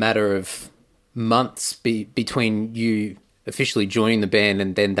been a matter of months between you officially joining the band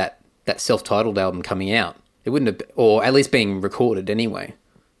and then that self-titled album coming out. It wouldn't have, or at least being recorded anyway.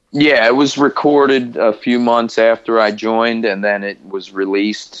 Yeah, it was recorded a few months after I joined, and then it was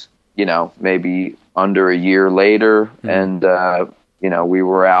released, maybe under a year later, and we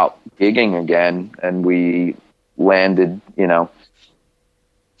were out gigging again, and we landed,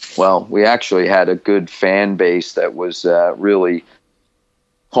 we actually had a good fan base that was really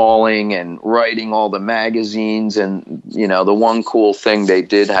calling and writing all the magazines. And, the one cool thing they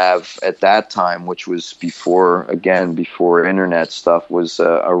did have at that time, which was before internet stuff, was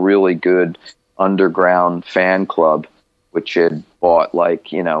a really good underground fan club, which had bought, like,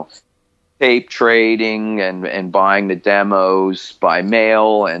 tape trading and buying the demos by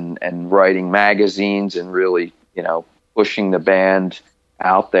mail and writing magazines and really, pushing the band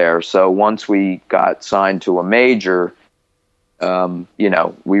out there. So once we got signed to a major,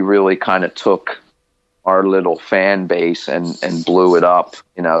 we really kind of took our little fan base and blew it up.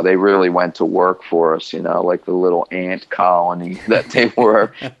 They really went to work for us, like the little ant colony that they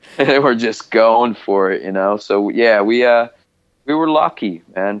were. They were just going for it, So yeah, we were lucky,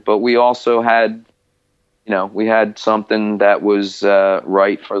 man, but we also had, we had something that was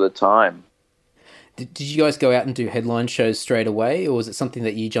right for the time. Did you guys go out and do headline shows straight away, or was it something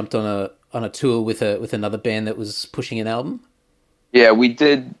that you jumped on a tour with another band that was pushing an album? Yeah, we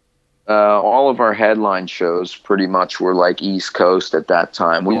did. All of our headline shows pretty much were like East Coast at that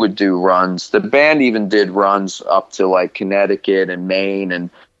time. We would do runs. The band even did runs up to like Connecticut and Maine and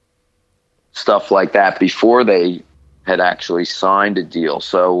stuff like that before they had actually signed a deal.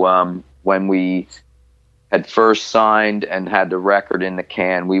 So when we had first signed and had the record in the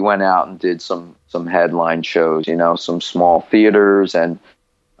can, we went out and did some headline shows, some small theaters and,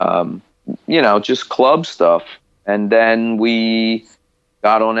 just club stuff. And then we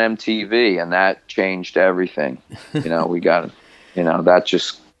got on MTV, and that changed everything. We got, that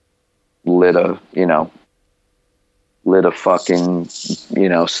just lit a fucking,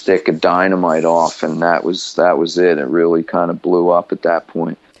 stick of dynamite off, and that was it. It really kind of blew up at that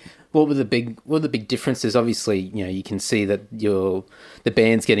point. What were the big differences? Obviously, you can see that the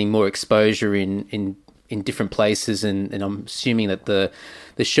band's getting more exposure in different places, and I'm assuming that the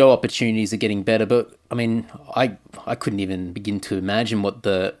show opportunities are getting better. But I mean, I couldn't even begin to imagine what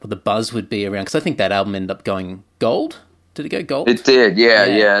the buzz would be around, because I think that album ended up going gold. Did it go gold? It did,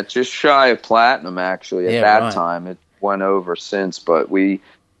 yeah. Just shy of platinum, actually. At that time, it went over since, but we,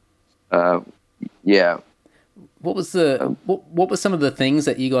 yeah. What was what were some of the things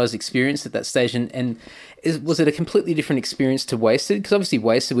that you guys experienced at that stage, and was it a completely different experience to Waysted? Because obviously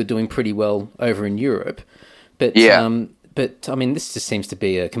Waysted were doing pretty well over in Europe, but but I mean, this just seems to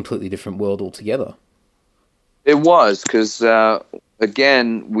be a completely different world altogether. It was, because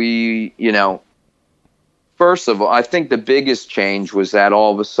again, we, first of all, I think the biggest change was that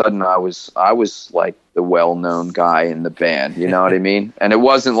all of a sudden I was like the well-known guy in the band, you know what I mean? And it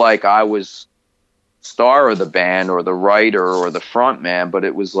wasn't like I was star of the band or the writer or the front man, but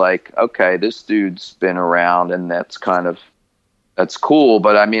it was like, okay, this dude's been around, and that's cool.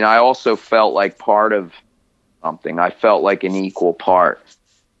 But I mean, I also felt like part of something. I felt like an equal part,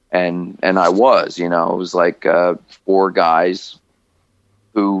 and I was, it was like 4 guys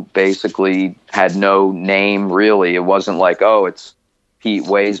who basically had no name really. It wasn't like, oh, it's Pete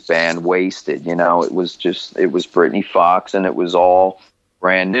Way's band, Waysted, it was Britny Fox, and it was all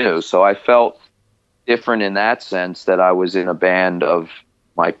brand new. So I felt different in that sense, that I was in a band of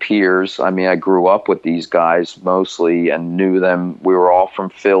my peers. I mean, I grew up with these guys mostly and knew them. We were all from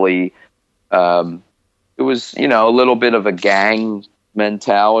Philly. It was, a little bit of a gang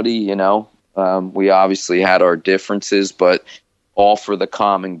mentality, we obviously had our differences, but all for the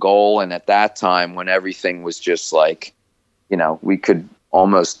common goal. And at that time, when everything was just like, we could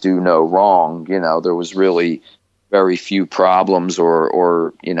almost do no wrong, there was really very few problems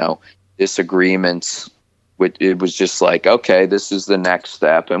or disagreements. It was just like, okay, this is the next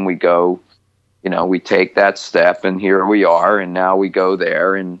step, and we go, we take that step, and here we are, and now we go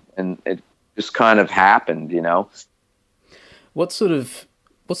there, and it just kind of happened, What sort of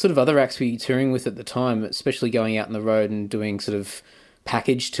other acts were you touring with at the time, especially going out on the road and doing sort of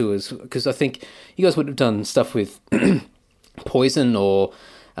package tours? Because I think you guys would have done stuff with Poison, or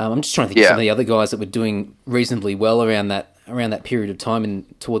I'm just trying to think of some of the other guys that were doing reasonably well around that period of time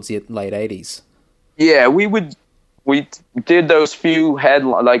and towards the late 80s. Yeah, we did those few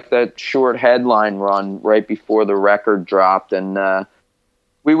like that short headline run right before the record dropped, and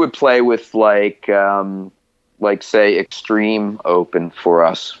we would play with like say Extreme open for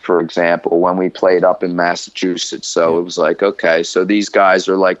us, for example, when we played up in Massachusetts. So it was like, okay, so these guys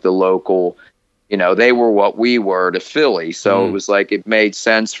are like the local, they were what we were to Philly. So it was like, it made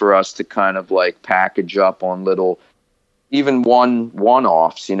sense for us to kind of like package up on little, even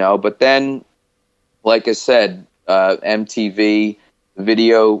one-offs, but then, like I said, MTV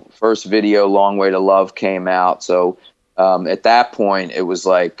first video, Long Way to Love came out. So at that point it was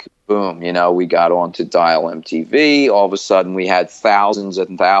like, boom, we got onto Dial MTV. All of a sudden we had thousands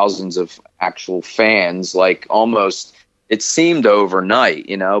and thousands of actual fans, like almost, it seemed overnight,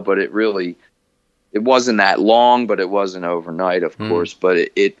 but it wasn't that long, but it wasn't overnight, of course. But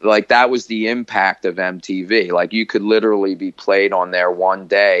it like, that was the impact of MTV. Like, you could literally be played on there one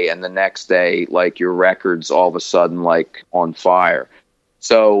day, and the next day, like, your record's all of a sudden like on fire.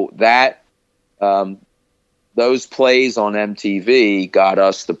 So that those plays on MTV got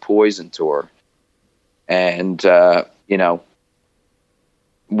us the Poison tour, and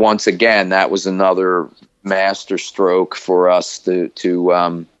once again, that was another master stroke for us to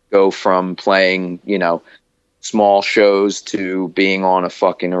go from playing, small shows to being on a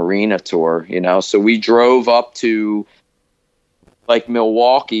fucking arena tour, So we drove up to like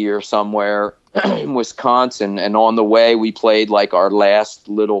Milwaukee or somewhere in Wisconsin, and on the way we played like our last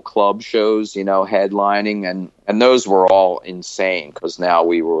little club shows, you know, headlining, and those were all insane because now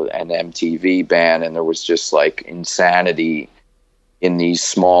we were an MTV band, and there was just like insanity in these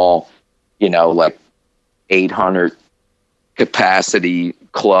small, you know, like 800 capacity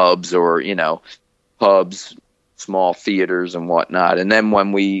clubs or, you know, pubs, small theaters and whatnot. And then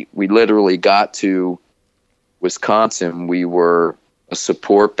when we literally got to Wisconsin, we were a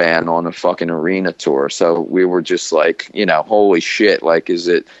support band on a fucking arena tour. So we were just like, you know, holy shit, like, is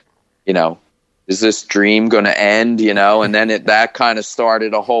it, you know, is this dream going to end, you know? And then that kind of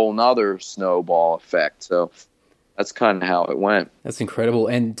started a whole nother snowball effect. So that's kind of how it went. That's incredible.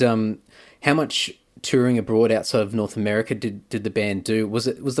 And how much touring abroad outside of North America did the band do? Was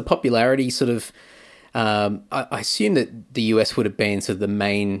the popularity sort of, I assume that the US would have been sort of the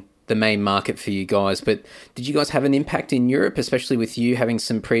main market for you guys, but did you guys have an impact in Europe, especially with you having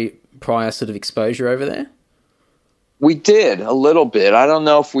some prior sort of exposure over there? We did a little bit. I don't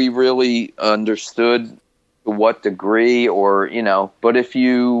know if we really understood to what degree, or, you know, but if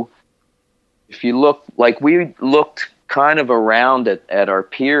you look, like, we looked kind of around at our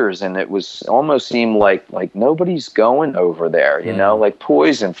peers, and it was almost seemed like nobody's going over there, you know, like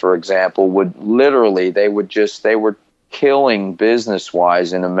Poison, for example, they were killing business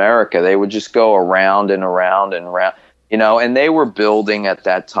wise in America. They would just go around and around and around, you know, and they were building at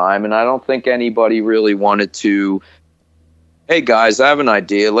that time. And I don't think anybody really wanted to, hey guys, I have an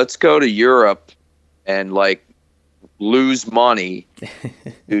idea. Let's go to Europe and like lose money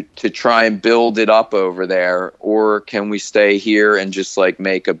to try and build it up over there. Or can we stay here and just like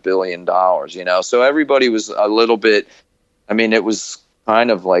make $1 billion, you know? So everybody was a little bit, I mean, it was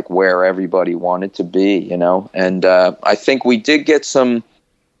kind of like where everybody wanted to be, you know? And I think we got some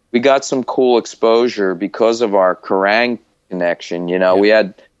cool exposure because of our Kerrang connection, you know? Yeah.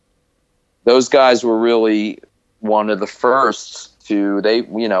 Those guys were really one of the first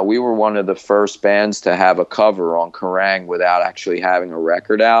we were one of the first bands to have a cover on Kerrang without actually having a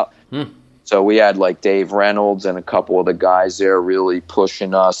record out. So we had like Dave Reynolds and a couple of the guys there really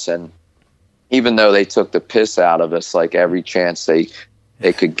pushing us, and even though they took the piss out of us like every chance they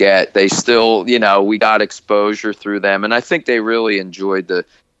could get, they still, you know, we got exposure through them. And I think they really enjoyed the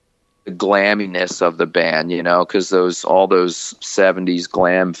glamminess of the band, you know, because all those 70s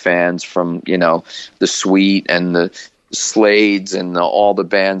glam fans from, you know, the Sweet and the Slades and all the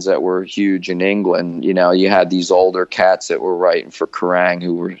bands that were huge in England, you know, you had these older cats that were writing for Kerrang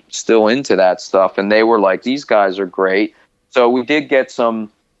who were still into that stuff, and they were like, these guys are great. So we did get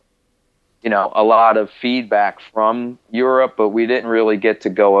some, you know, a lot of feedback from Europe, but we didn't really get to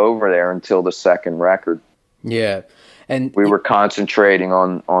go over there until the second record. Yeah. And we were concentrating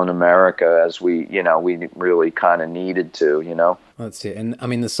on America as we really kind of needed to, you know. That's it. And I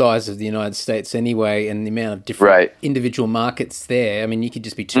mean, the size of the United States anyway, and the amount of different individual markets there. I mean, you could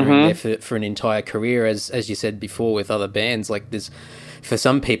just be touring there for an entire career, as you said before, with other bands. Like, for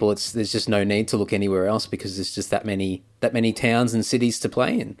some people, there's just no need to look anywhere else because there's just that many towns and cities to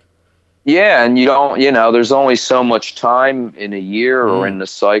play in. Yeah, and you don't, you know, there's only so much time in a year or in the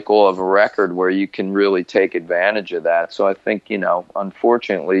cycle of a record where you can really take advantage of that. So I think, you know,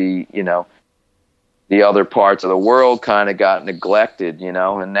 unfortunately, you know, the other parts of the world kind of got neglected, you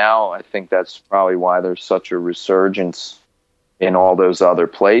know, and now I think that's probably why there's such a resurgence in all those other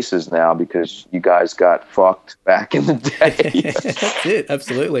places now, because you guys got fucked back in the day. That's it,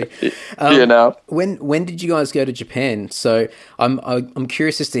 absolutely. You know, when did you guys go to Japan? So I'm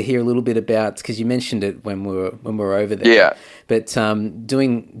curious just to hear a little bit about, because you mentioned it when we were over there. Yeah. But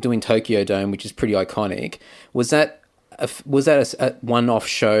doing Tokyo Dome, which is pretty iconic, was that a one-off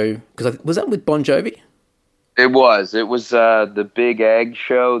show? Because was that with Bon Jovi? It was the Big Egg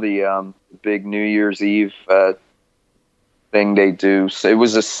show, the big New Year's Eve thing they do. So it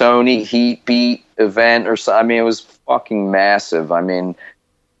was a Sony Heat Beat event or so. I mean, it was fucking massive. I mean,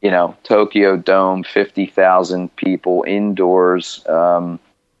 you know, Tokyo Dome, 50,000 people indoors.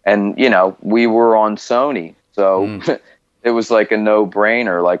 And, you know, we were on Sony. So it was like a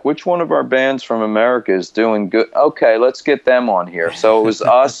no-brainer. Like, which one of our bands from America is doing good? Okay, let's get them on here. So it was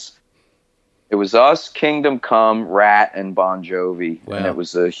us. It was us, Kingdom Come, Rat, and Bon Jovi. Wow. And it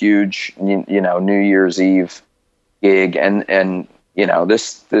was a huge, you know, New Year's Eve gig, and you know,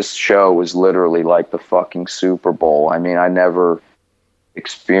 this show was literally like the fucking Super Bowl. I mean, I never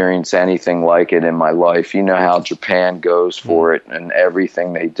experienced anything like it in my life. You know how Japan goes for it and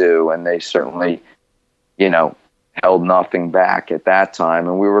everything they do, and they certainly, you know, held nothing back at that time.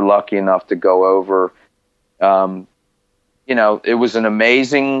 And we were lucky enough to go over. You know, it was an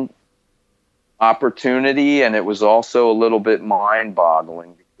amazing opportunity, and it was also a little bit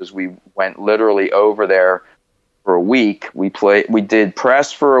mind-boggling. because we went literally over there for a week. We did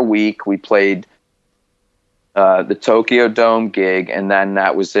press for a week. We played the Tokyo Dome gig, and then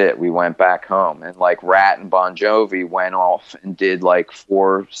that was it. We went back home, and like Rat and Bon Jovi went off and did like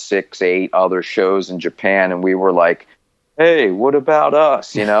 4, 6, 8 other shows in Japan, and we were like, hey, what about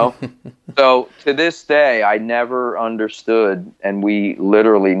us, you know? So to this day, I never understood, and we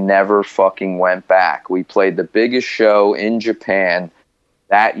literally never fucking went back. We played the biggest show in Japan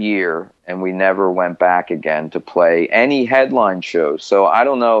that year, and we never went back again to play any headline shows. So I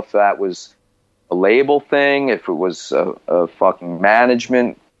don't know if that was a label thing, if it was a fucking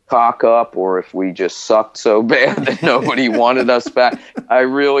management cock up, or if we just sucked so bad that nobody wanted us back. I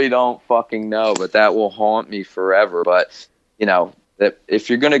really don't fucking know, but that will haunt me forever. But, you know, that if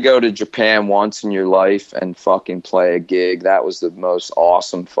you're going to go to Japan once in your life and fucking play a gig, that was the most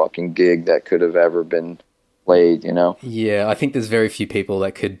awesome fucking gig that could have ever been played, you know? Yeah, I think there's very few people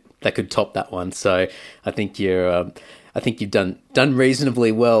that could top that one. So I think you've done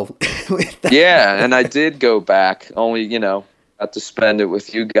reasonably well with that. Yeah, and I did go back, only, you know, got to spend it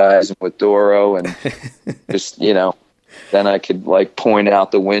with you guys and with Doro, and just, you know, then I could like point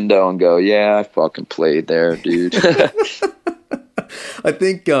out the window and go, yeah, I fucking played there, dude. I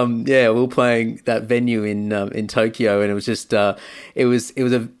think we were playing that venue in Tokyo, and it was just it was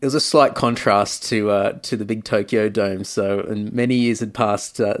a slight contrast to the big Tokyo Dome. So, and many years had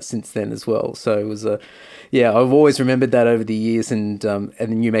passed since then as well. So it was I've always remembered that over the years, and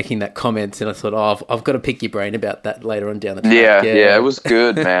then you making that comment, and I thought, oh, I've got to pick your brain about that later on down the track. Yeah, it was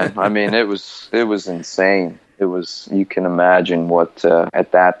good, man. I mean, it was insane. It was, you can imagine what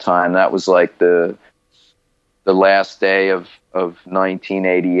at that time, that was like the last day of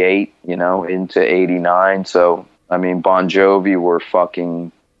 1988, you know, into 89. So, I mean, Bon Jovi were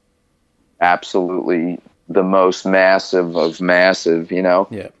fucking absolutely the most massive of massive, you know?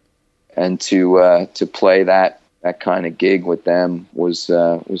 Yeah. And to play that kind of gig with them was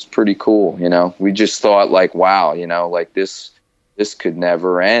pretty cool, you know? We just thought like, wow, you know, like this could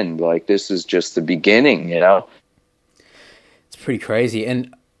never end. Like, this is just the beginning, you know? It's pretty crazy.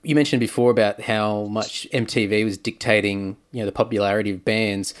 And you mentioned before about how much MTV was dictating, you know, the popularity of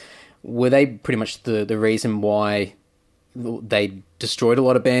bands. Were they pretty much the reason why they destroyed a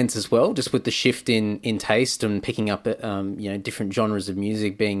lot of bands as well, just with the shift in taste and picking up, you know, different genres of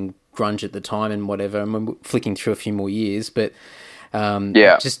music, being grunge at the time and whatever, and we're flicking through a few more years. But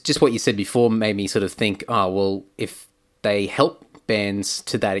just what you said before made me sort of think, oh, well, if they help bands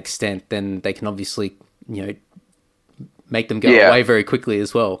to that extent, then they can obviously, you know, make them go away very quickly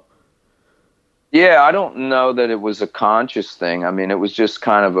as well. Yeah, I don't know that it was a conscious thing. I mean, it was just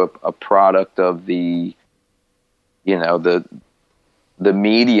kind of a product of the, you know, the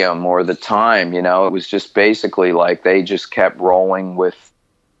medium or the time, you know. It was just basically like they just kept rolling with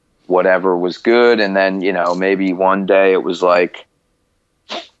whatever was good. And then, you know, maybe one day it was like,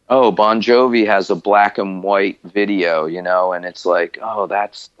 oh, Bon Jovi has a black and white video, you know, and it's like, oh,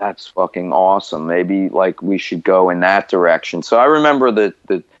 that's fucking awesome. Maybe like we should go in that direction. So I remember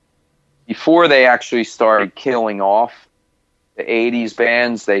that before they actually started killing off the 80s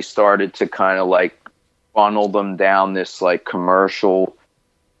bands, they started to kind of like funnel them down this like commercial,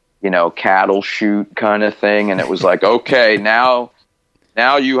 you know, cattle chute kind of thing. And it was like, okay, now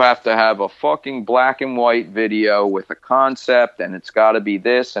you have to have a fucking black and white video with a concept, and it's got to be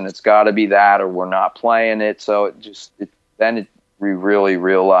this and it's got to be that, or we're not playing it. So we really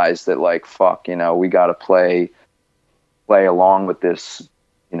realized that like, fuck, you know, we got to play along with this,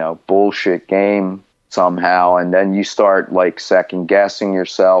 you know, bullshit game somehow. And then you start like second guessing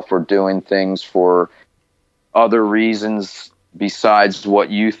yourself or doing things for other reasons besides what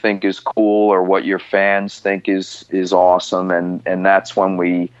you think is cool or what your fans think is awesome. And that's when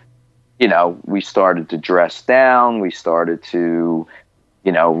we started to dress down. We started to,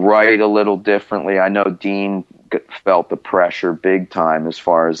 you know, write a little differently. I know Dean felt the pressure big time as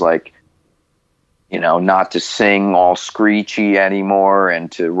far as like, you know, not to sing all screechy anymore and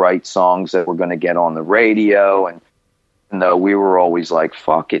to write songs that were going to get on the radio. And though we were always like,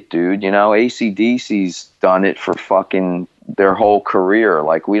 fuck it, dude, you know, AC/DC's done it for fucking their whole career.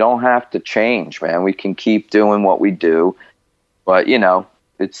 Like, we don't have to change, man. We can keep doing what we do. But, you know,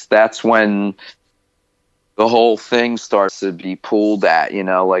 that's when the whole thing starts to be pulled at, you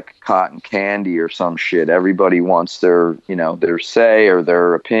know, like cotton candy or some shit. Everybody wants their, you know, their say or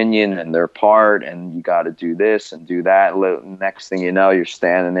their opinion and their part, and you got to do this and do that. Next thing you know, you're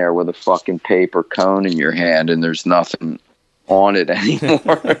standing there with a fucking paper cone in your hand and there's nothing on it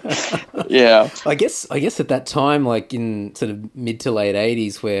anymore. Yeah. I guess at that time, like in sort of mid to late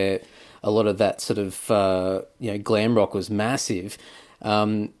 80s, where a lot of that sort of, you know, glam rock was massive,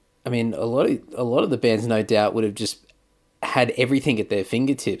 I mean, a lot of the bands, no doubt, would have just had everything at their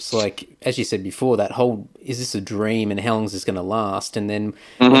fingertips. Like, as you said before, that whole, is this a dream and how long is this going to last? And then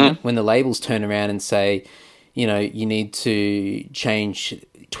when the labels turn around and say, you know, you need to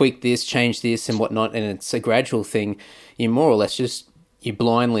tweak this, change this and whatnot, and it's a gradual thing, you're more or less just, you're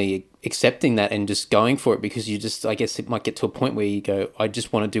blindly accepting that and just going for it, because you just, I guess it might get to a point where you go, I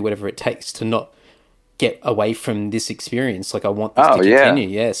just want to do whatever it takes to not get away from this experience. Like, I want this to continue.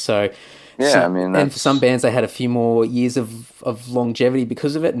 Yeah. So, I mean, and for some bands, they had a few more years of longevity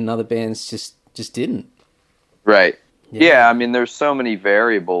because of it, and other bands just didn't. Right. Yeah. I mean, there's so many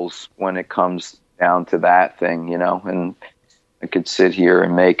variables when it comes down to that thing, you know, and I could sit here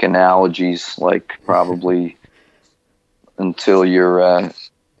and make analogies like probably until your,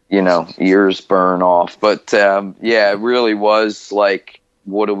 you know, ears burn off. But, yeah, it really was like,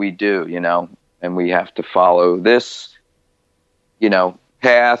 what do we do, you know? And we have to follow this, you know,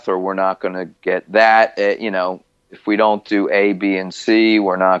 path, or we're not going to get that. You know, if we don't do A, B, and C,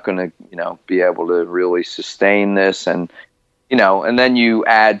 we're not going to, you know, be able to really sustain this. And, you know, and then you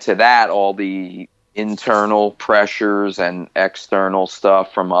add to that all the internal pressures and external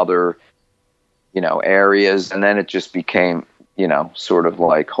stuff from other, you know, areas. And then it just became, you know, sort of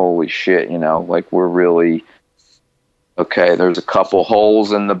like, holy shit, you know, like we're really, okay, there's a couple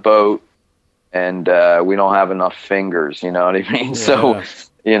holes in the boat, and we don't have enough fingers, you know what I mean? Yeah. So,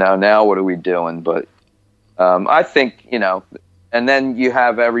 you know, now what are we doing? But I think, you know, and then you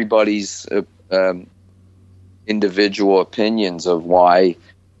have everybody's individual opinions of why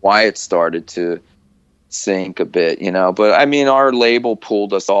it started to sink a bit, you know. But, I mean, our label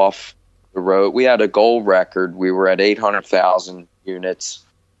pulled us off the road. We had a gold record. We were at 800,000 units.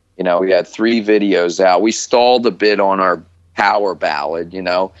 You know, we had 3 videos out. We stalled a bit on our power ballad, you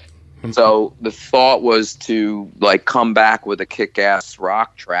know. So the thought was to like come back with a kick-ass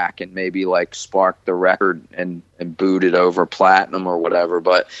rock track and maybe like spark the record and boot it over platinum or whatever.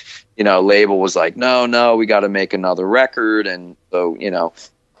 But, you know, label was like, no, we got to make another record. And so, you know,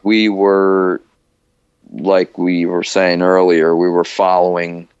 we were, like we were saying earlier, we were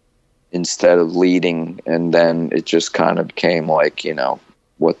following instead of leading. And then it just kind of became like, you know,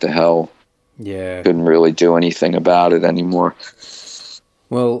 what the hell? Yeah. Couldn't really do anything about it anymore.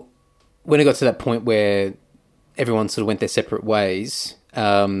 Well, when it got to that point where everyone sort of went their separate ways,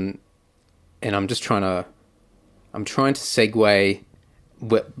 and I'm trying to segue,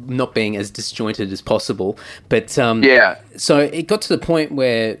 not being as disjointed as possible, but so it got to the point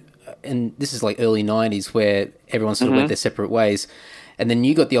where, and this is like early 90s, where everyone sort of went their separate ways, and then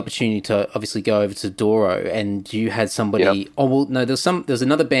you got the opportunity to obviously go over to Doro, and you had somebody. Yep. Oh well, no, there's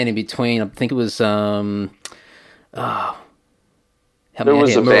another band in between. I think it was there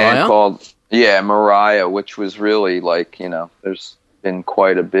was a band called Mariah, which was really like, you know, there's been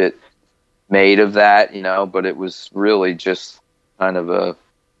quite a bit made of that, you know, but it was really just kind of a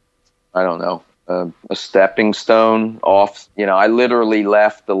stepping stone off. You know, I literally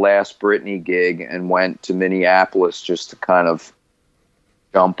left the last Britney gig and went to Minneapolis just to kind of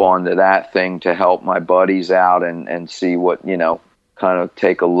jump onto that thing to help my buddies out and see what, you know, kind of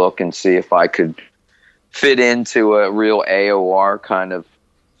take a look and see if I could fit into a real AOR kind of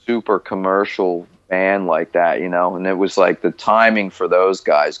super commercial band like that, you know. And it was like the timing for those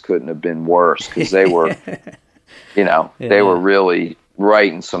guys couldn't have been worse, because they were, you know, they were really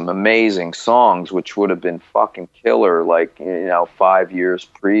writing some amazing songs, which would have been fucking killer, like, you know, 5 years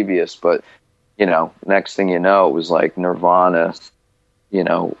previous. But, you know, next thing you know, it was like Nirvana, you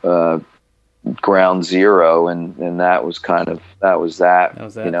know, Ground Zero, and that was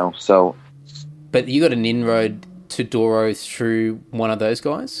that, you know. So, but you got an inroad to Doro through one of those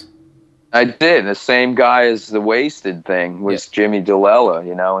guys? I did. The same guy as the Waysted thing was Jimmy DeLella,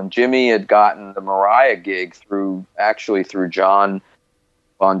 you know, and Jimmy had gotten the Mariah gig through John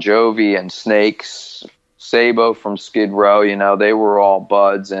Bon Jovi and Snakes, Sabo from Skid Row, you know, they were all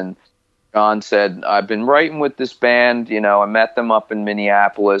buds. And John said, I've been writing with this band, you know, I met them up in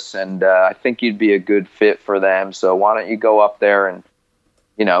Minneapolis, and I think you'd be a good fit for them. So why don't you go up there and,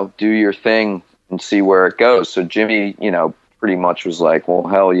 you know, do your thing and see where it goes. So Jimmy, you know, pretty much was like, well,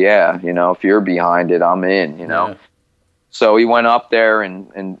 hell yeah, you know, if you're behind it, I'm in, you know. Yeah. So he went up there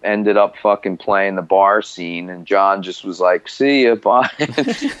and ended up fucking playing the bar scene, and John just was like, see ya, bye,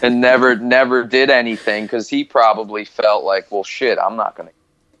 and never did anything, because he probably felt like, well, shit,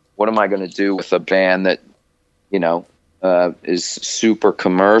 what am I going to do with a band that, you know, is super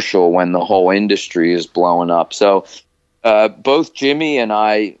commercial when the whole industry is blowing up. So both Jimmy and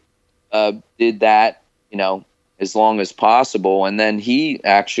I did that, you know, as long as possible. And then he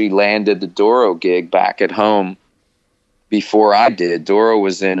actually landed the Doro gig back at home before I did. Doro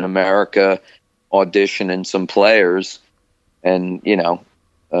was in America auditioning some players, and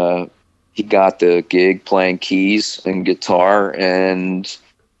he got the gig playing keys and guitar, and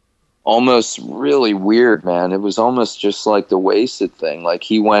almost really weird, man. It was almost just like the Waysted thing. Like,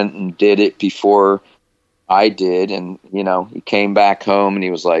 he went and did it before I did, and he came back home and he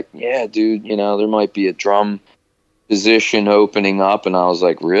was like, yeah, dude, there might be a drum position opening up, and I was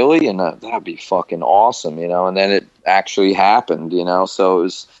like, really? And that'd be fucking awesome, and then it actually happened, so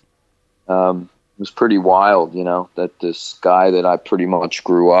it was pretty wild, that this guy that I pretty much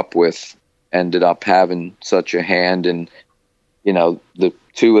grew up with ended up having such a hand in, the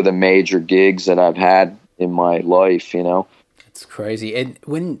two of the major gigs that I've had in my life, It's crazy. And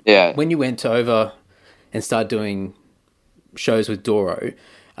when you went over and started doing shows with Doro,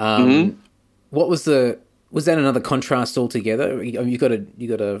 what was that another contrast altogether? You got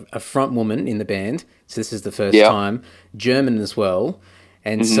a front woman in the band, so this is the first time, German as well,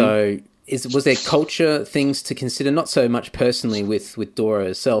 and so was there culture things to consider? Not so much personally with Doro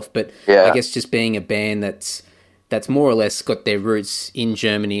herself, but I guess just being a band that's more or less got their roots in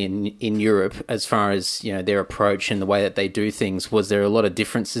Germany and in Europe as far as their approach and the way that they do things. Was there a lot of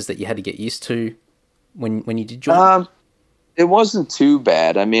differences that you had to get used to when you did join? It wasn't too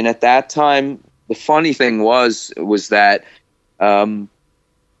bad. I mean, at that time, the funny thing was that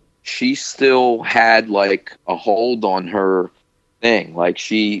she still had like a hold on her thing. Like,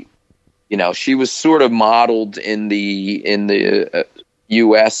 she was sort of modeled in the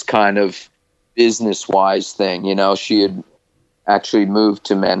U.S. kind of business-wise thing. She had actually moved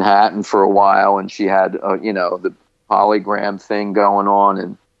to Manhattan for a while, and she had the polygram thing going on,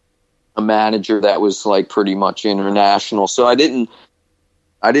 and a manager that was like pretty much international. So I didn't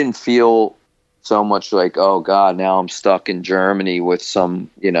feel so much like, oh God, now I'm stuck in Germany with some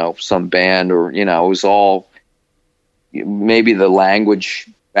band, or, it was all maybe the language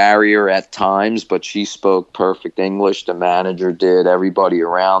barrier at times, but she spoke perfect English. The manager did. Everybody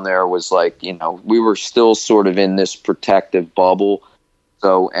around there was like, we were still sort of in this protective bubble.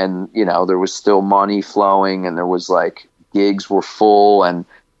 So, and, there was still money flowing, and there was like gigs were full. And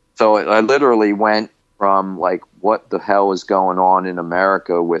so I literally went from like, what the hell is going on in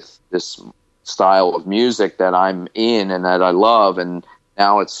America with this style of music that I'm in and that I love, and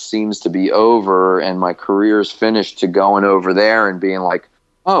now it seems to be over and my career's finished, to going over there and being like,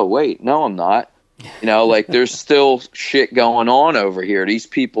 oh wait, no, I'm not. Like, there's still shit going on over here. These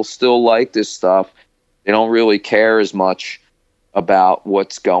people still like this stuff. They don't really care as much about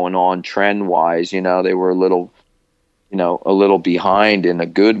what's going on trend wise. They were a little behind in a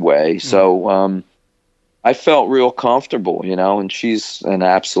good way. So I felt real comfortable, and she's an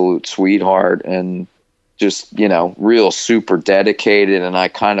absolute sweetheart and just, real super dedicated. And I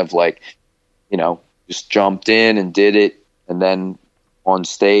kind of like, just jumped in and did it. And then on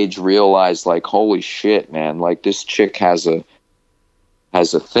stage realized like, holy shit, man, like this chick has a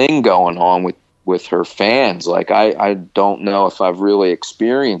thing going on with her fans. Like, I don't know if I've really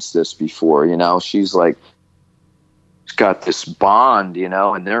experienced this before. She's like, got this bond,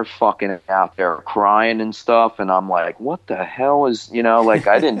 and they're fucking out there crying and stuff, and I'm like, what the hell is, like,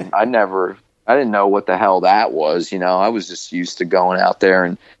 I didn't know what the hell that was. I was just used to going out there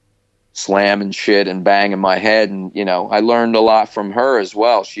and slamming shit and banging my head, and I learned a lot from her as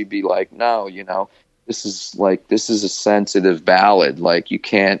well. She'd be like, no, this is a sensitive ballad, like, you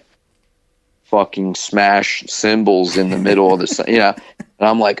can't fucking smash cymbals in the middle of the and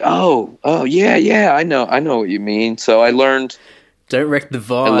I'm like, oh yeah, I know what you mean. So I learned, don't wreck the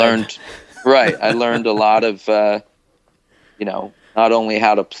vibe. I learned a lot of not only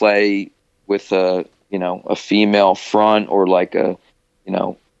how to play with a female front, or like a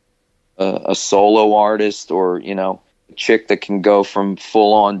solo artist, or a chick that can go from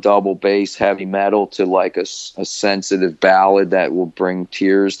full on double bass heavy metal to like a sensitive ballad that will bring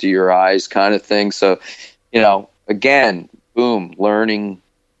tears to your eyes kind of thing. So again, boom, learning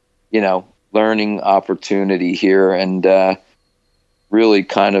opportunity here, and really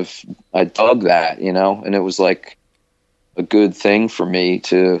kind of, I dug that, and it was like a good thing for me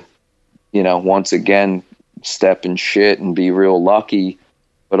to once again step in shit and be real lucky,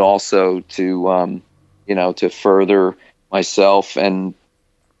 but also to to further myself and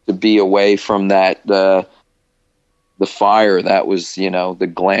to be away from that the fire that was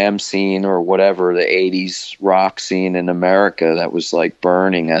the glam scene, or whatever, the 80s rock scene in America, that was like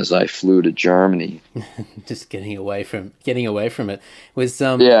burning as I flew to Germany. Just getting away from it was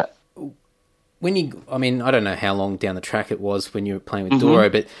when you, I mean, I don't know how long down the track it was when you were playing with Doro,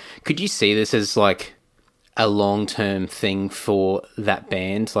 but could you see this as like a long-term thing for that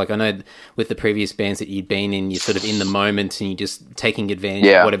band? Like, I know with the previous bands that you'd been in, you're sort of in the moment and you're just taking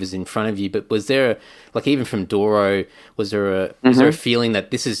advantage of whatever's in front of you. But was there, like, even from Doro, was there a feeling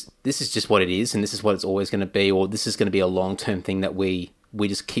that this is just what it is and this is what it's always going to be, or this is going to be a long-term thing that we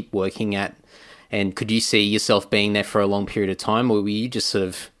just keep working at? And could you see yourself being there for a long period of time, or were you just sort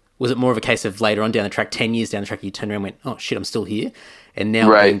of, was it more of a case of later on down the track, 10 years down the track, you turned around and went, oh shit, I'm still here? And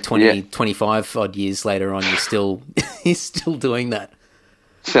now being 25 odd years later on, you're still doing that.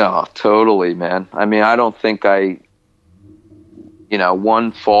 Oh, totally, man. I mean, I don't think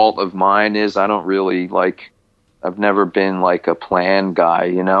one fault of mine is I don't really I've never been like a plan guy,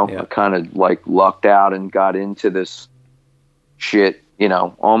 I kind of like lucked out and got into this shit,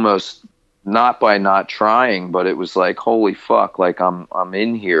 almost not by not trying, but it was like, holy fuck, like I'm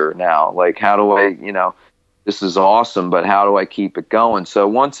in here now. Like, how do I, this is awesome, but how do I keep it going? So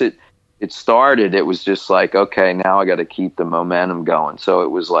once it started, it was just like, okay, now I got to keep the momentum going. So it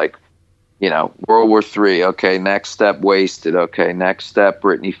was like, World War III. Okay. Next step, Waysted. Okay. Next step,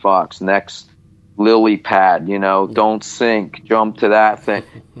 Britny Fox. Next, lily pad, don't sink, jump to that thing,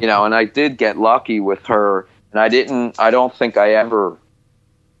 and I did get lucky with her, and I don't think I ever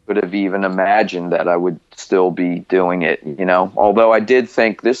could have even imagined that I would still be doing it, although I did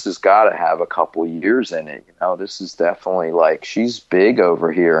think this has got to have a couple years in it. This is definitely like, she's big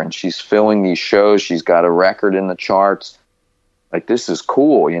over here and she's filling these shows. She's got a record in the charts. Like, this is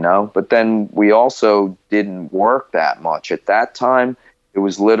cool, but then we also didn't work that much at that time. It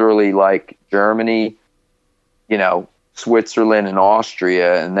was literally like Germany, Switzerland and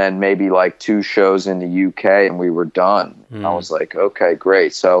Austria, and then maybe like 2 shows in the UK, and we were done. I was like, okay,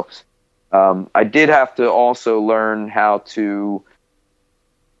 great. So I did have to also learn how to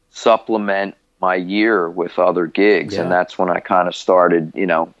supplement my year with other gigs, and that's when I kind of started,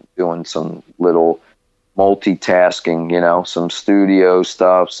 doing some little multitasking, some studio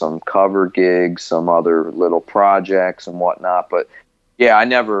stuff, some cover gigs, some other little projects and whatnot. But yeah, I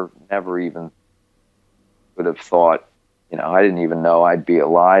never even would have thought, I didn't even know I'd be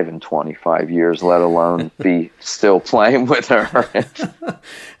alive in 25 years, let alone be still playing with her.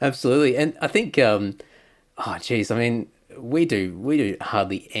 Absolutely. And I think, we do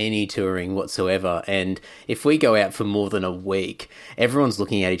hardly any touring whatsoever. And if we go out for more than a week, everyone's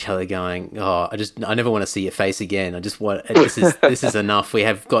looking at each other going, oh, I never want to see your face again. This is enough.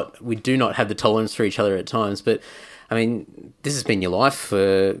 We do not have the tolerance for each other at times. But I mean, this has been your life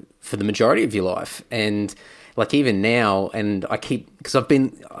for the majority of your life. And like, even now, and because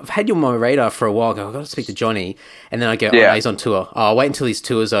I've had you on my radar for a while. I've got to speak to Johnny, and then I go, oh, no, he's on tour. Oh, I'll wait until his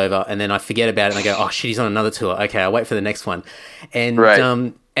tour's over, and then I forget about it, and I go, oh shit, he's on another tour. Okay, I'll wait for the next one, and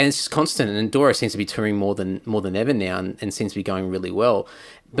and it's just constant. And Doro seems to be touring more than ever now, and seems to be going really well.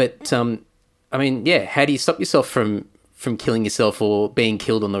 But how do you stop yourself from killing yourself or being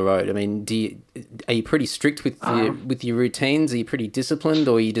killed on the road? I mean, are you pretty strict with your routines? Are you pretty disciplined,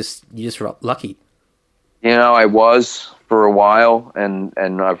 or are you just lucky? I was for a while,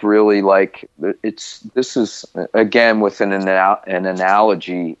 and I've really this is again with an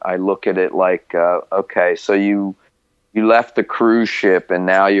analogy. I look at it like, okay, so you left the cruise ship and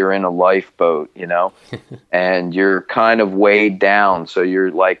now you're in a lifeboat, and you're kind of weighed down. So you're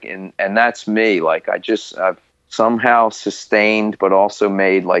like, and that's me. Like, I've somehow sustained, but also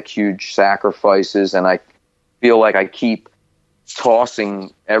made like huge sacrifices, and I feel like I keep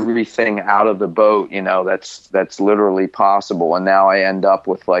tossing everything out of the boat, that's literally possible. And now I end up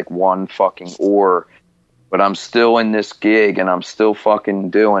with like one fucking oar, but I'm still in this gig and I'm still fucking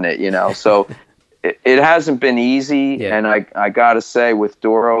doing it, so it hasn't been easy. Yeah. And I gotta say, with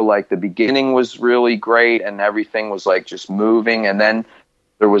Doro, like, the beginning was really great and everything was like just moving. And then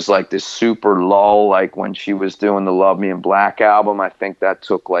there was like this super lull, like when she was doing the Love Me in Black album. I think that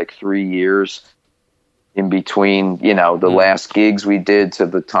took like 3 years in between, the last gigs we did to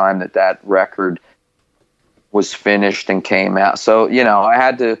the time that record was finished and came out. So, I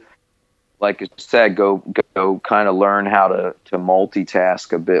had to, like I said, go kind of learn how to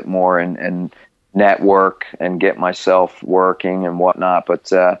multitask a bit more and network and get myself working and whatnot.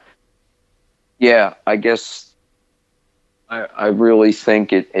 But, I guess I really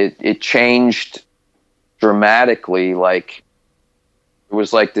think it changed dramatically. Like, it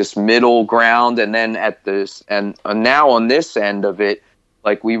was like this middle ground, and then at this, and now on this end of it,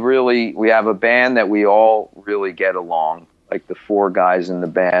 like, we have a band that we all really get along, like the 4 guys in the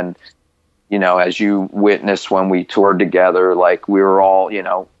band, as you witnessed when we toured together. Like, we were all,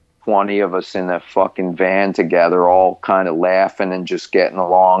 20 of us in a fucking van together, all kind of laughing and just getting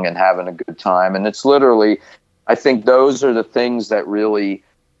along and having a good time. And it's literally, I think those are the things that really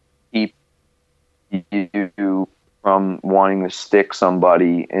keep you from wanting to stick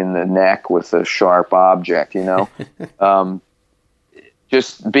somebody in the neck with a sharp object, you know.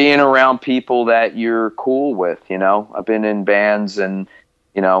 Just being around people that you're cool with, you know. I've been in bands, and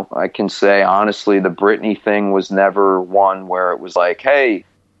you know, I can say honestly, the Britney thing was never one where it was like, hey,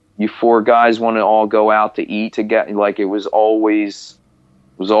 you four guys want to all go out to eat together. Like, it was always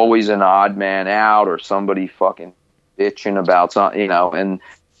an odd man out, or somebody fucking bitching about something, you know.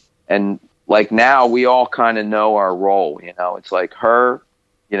 And like, now we all kind of know our role, you know. It's like her,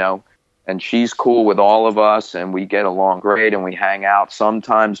 you know, and she's cool with all of us, and we get along great, and we hang out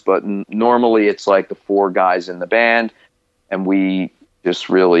sometimes, but normally it's like the four guys in the band, and we just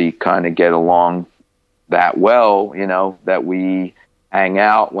really kind of get along that well, you know, that we hang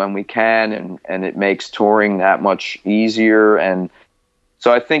out when we can, and it makes touring that much easier. And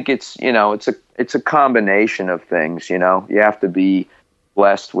so I think it's, you know, it's a combination of things, you know. You have to be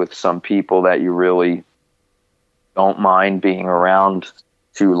blessed with some people that you really don't mind being around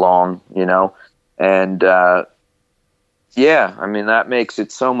too long, you know. And yeah, I mean, that makes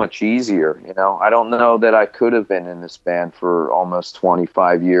it so much easier, you know. I don't know that I could have been in this band for almost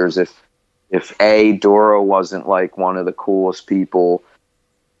 25 years if A, Doro wasn't like one of the coolest people,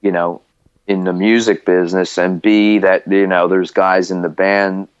 you know, in the music business, and B, that, you know, there's guys in the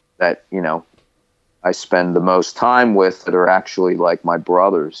band that, you know, I spend the most time with that are actually like my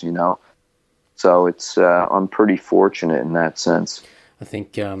brothers, you know. So it's I'm pretty fortunate in that sense. I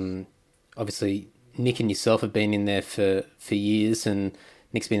think obviously Nick and yourself have been in there for years, and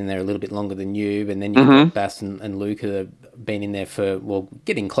Nick's been in there a little bit longer than you, and then you've got Bass and Luke who have been in there for, well,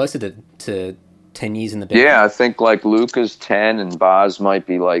 getting closer to 10 years in the band. Yeah, I think like Luca's 10 and Baz might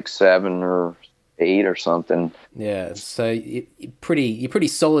be like 7 or 8 or something. Yeah, so you're pretty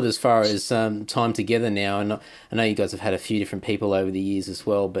solid as far as time together now, and I know you guys have had a few different people over the years as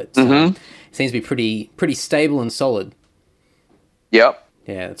well, but it seems to be pretty stable and solid. Yep.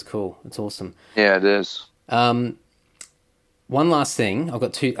 Yeah, that's cool. That's awesome. Yeah, it is. One last thing. I've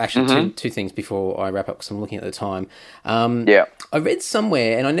got two things before I wrap up, because I'm looking at the time. Yeah. I read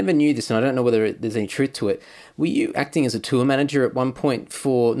somewhere, and I never knew this, and I don't know whether there's any truth to it. Were you acting as a tour manager at one point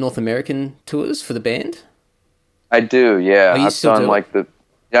for North American tours for the band? I do, yeah. I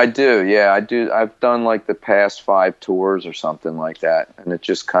do, yeah. I've done like the past 5 tours or something like that, and it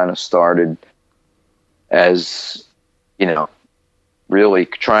just kind of started as, you know, really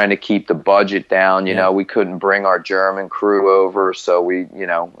trying to keep the budget down. You know, we couldn't bring our German crew over, so we, you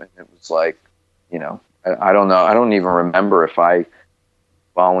know, it was like, you know, I don't know. I don't even remember if I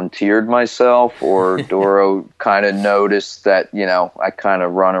volunteered myself or Doro kind of noticed that, you know, I kind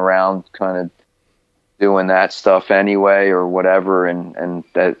of run around kind of doing that stuff anyway or whatever, and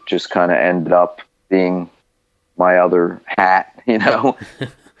that just kind of ended up being my other hat, you know.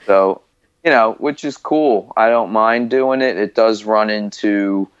 So, you know, which is cool. I don't mind doing it. It does run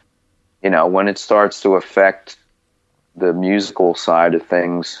into, you know, when it starts to affect the musical side of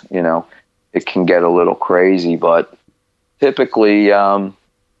things, you know, it can get a little crazy, but typically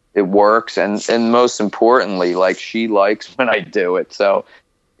it works. And most importantly, like, she likes when I do it. So,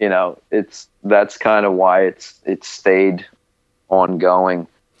 you know, that's kind of why it's stayed ongoing.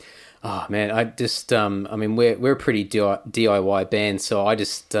 Oh man, I just, I mean, we're a pretty DIY band. So I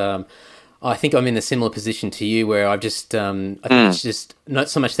just, I think I'm in a similar position to you, where I've just, I think it's just not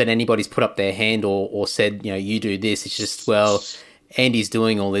so much that anybody's put up their hand or said, you know, you do this. It's just, well, Andy's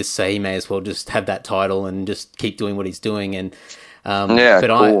doing all this, so he may as well just have that title and just keep doing what he's doing. And but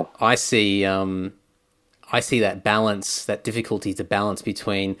cool. I see that balance, that difficulty to balance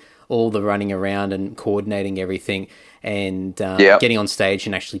between all the running around and coordinating everything, and getting on stage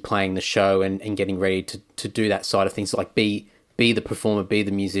and actually playing the show and getting ready to do that side of things, like be the performer, be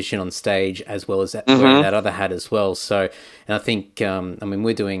the musician on stage, as well as wearing that other hat as well. So, and I think, I mean,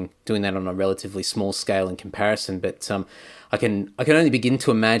 we're doing that on a relatively small scale in comparison, but I can only begin to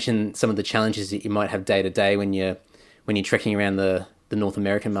imagine some of the challenges that you might have day to day when you're trekking around the North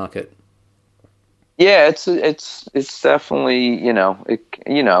American market. Yeah, it's definitely,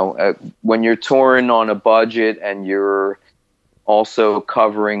 when you're touring on a budget and you're also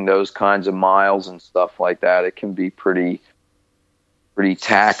covering those kinds of miles and stuff like that, it can be pretty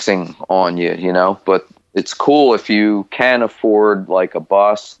taxing on you, you know. But it's cool if you can afford like a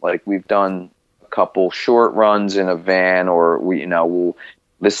bus. Like, we've done a couple short runs in a van, or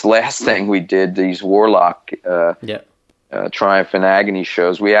this last thing we did, these Warlock Triumph and Agony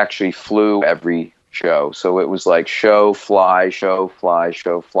shows, we actually flew every show. So it was like show, fly, show, fly,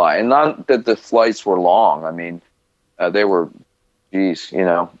 show, fly. And not that the flights were long. I mean, they were,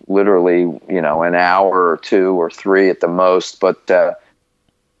 literally, an hour or 2 or 3 at the most. But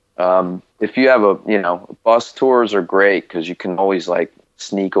if you have bus tours are great because you can always like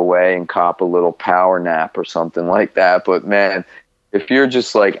sneak away and cop a little power nap or something like that. But man, if you're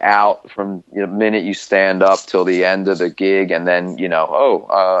just like out from the minute you stand up till the end of the gig, and then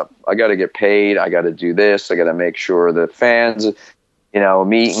I got to get paid, I got to do this, I got to make sure the fans,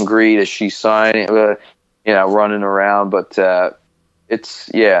 meet and greet as she's signing, running around. But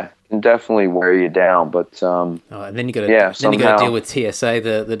can definitely wear you down. But and then you got to deal with TSA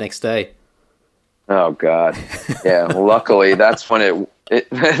the next day. Oh God, yeah. Well, luckily, that's when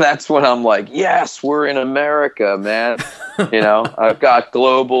that's when I'm like, yes, we're in America, man. I've got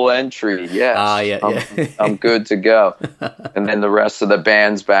global entry. Yes, I'm good to go. And then the rest of the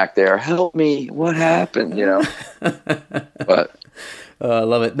band's back there. Help me! What happened? But. I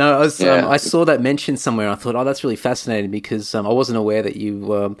love it. No, I saw that mentioned somewhere. And I thought, that's really fascinating because I wasn't aware that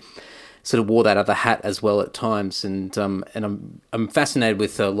you sort of wore that other hat as well at times. And I'm fascinated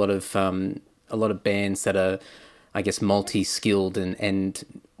with a lot of bands that are, I guess, multi-skilled and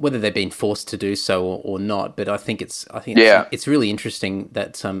whether they've been forced to do so or not. But I think it's really interesting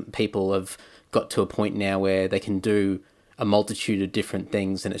that people have got to a point now where they can do a multitude of different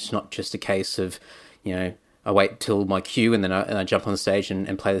things, and it's not just a case of I wait till my cue and then I jump on the stage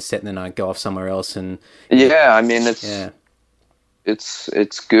and play the set, and then I go off somewhere else. And it's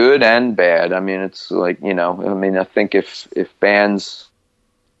good and bad. I mean, it's like, I think if bands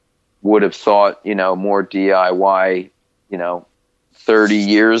would have thought, more DIY, 30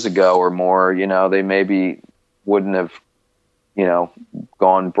 years ago or more, they maybe wouldn't have,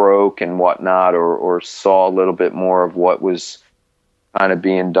 gone broke and whatnot, or saw a little bit more of what was kind of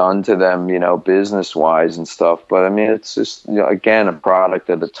being done to them, business wise and stuff. But I mean, it's just, again, a product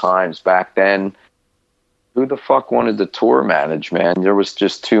of the times. Back then, who the fuck wanted to tour manage, man? There was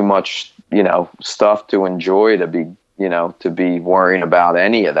just too much, stuff to enjoy to be worrying about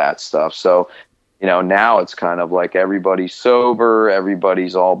any of that stuff. So, now it's kind of like everybody's sober,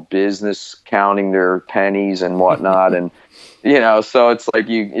 everybody's all business, counting their pennies and whatnot. And, so it's like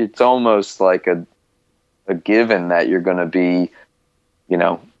it's almost like a given that you're going to be,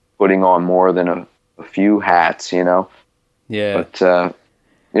 putting on more than a few hats, Yeah. But,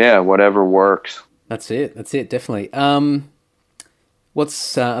 whatever works. That's it, definitely.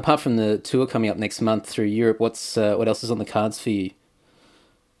 What's, apart from the tour coming up next month through Europe, what else is on the cards for you?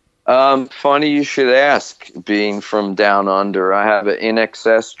 Funny you should ask, being from down under. I have an In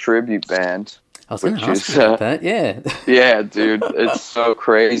Excess tribute band. I was going to ask about that, yeah. Yeah, dude, it's so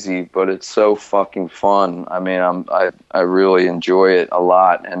crazy, but it's so fucking fun. I mean, I really enjoy it a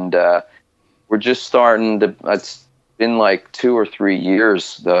lot, and we're just starting to. It's been like 2 or 3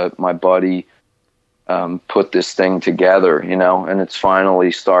 years that my buddy put this thing together, and it's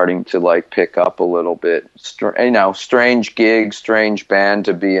finally starting to like pick up a little bit. Strange gig, strange band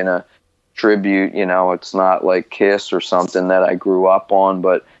to be in a tribute. It's not like Kiss or something that I grew up on,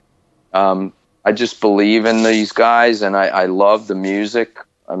 but. I just believe in these guys, and I love the music.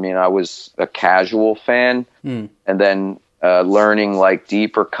 I mean, I was a casual fan, and then learning like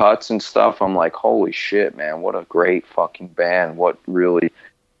deeper cuts and stuff. I'm like, holy shit, man, what a great fucking band. What really,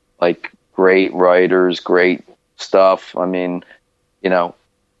 like, great writers, great stuff. I mean,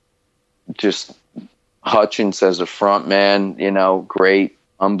 just Hutchins as a front man, great,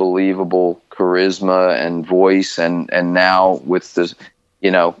 unbelievable charisma and voice. And now with this,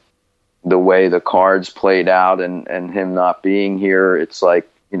 the way the cards played out and him not being here, it's like,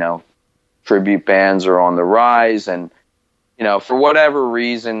 tribute bands are on the rise, and, for whatever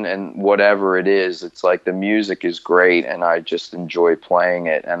reason and whatever it is, it's like the music is great and I just enjoy playing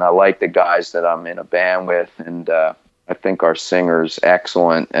it. And I like the guys that I'm in a band with, and I think our singer's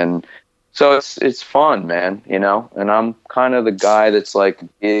excellent. And so it's fun, man, and I'm kind of the guy that's like, a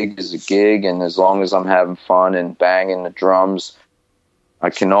gig is a gig, and as long as I'm having fun and banging the drums, I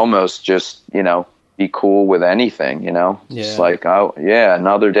can almost just, be cool with anything, Yeah. It's like, oh yeah,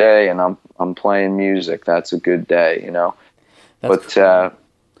 another day and I'm playing music. That's a good day, But cool.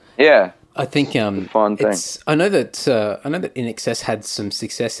 Yeah, I think fun thing. I know that In Excess had some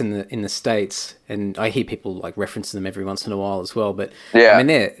success in the States, and I hear people like reference them every once in a while as well. But yeah, I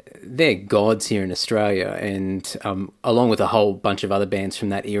mean they're gods here in Australia, and along with a whole bunch of other bands from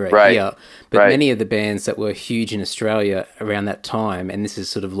that era here. But many of the bands that were huge in Australia around that time, and this is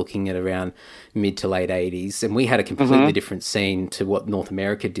sort of looking at around mid to late 80s, and we had a completely different scene to what North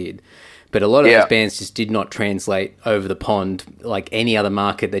America did. But a lot of those bands just did not translate over the pond like any other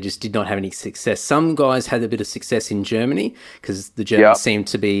market. They just did not have any success. Some guys had a bit of success in Germany because the Germans seemed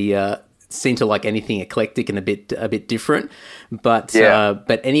to be seem to like anything eclectic and a bit different. But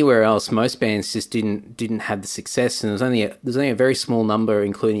but anywhere else, most bands just didn't have the success, and there's only a very small number,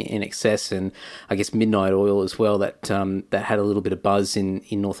 including NXS and I guess Midnight Oil as well, that had a little bit of buzz in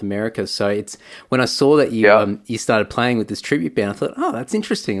North America. So it's when I saw that you started playing with this tribute band, I thought, oh, that's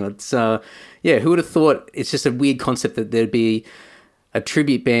interesting. It's who would have thought? It's just a weird concept that there'd be a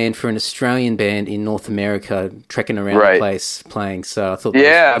tribute band for an Australian band in North America trekking around the place playing. So I thought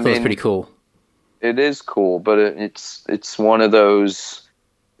that was pretty cool. It is cool, but it's one of those,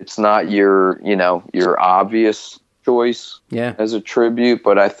 it's not your obvious choice as a tribute,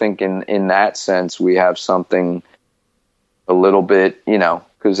 but I think in that sense we have something a little bit,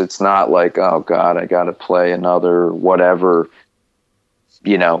 because it's not like, oh God, I got to play another whatever,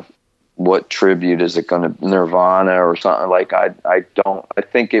 what tribute is it going to Nirvana or something? Like I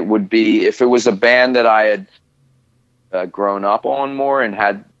think it would be, if it was a band that I had grown up on more and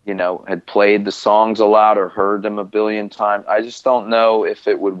had played the songs a lot or heard them a billion times, I just don't know if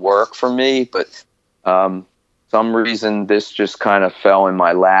it would work for me. But some reason this just kind of fell in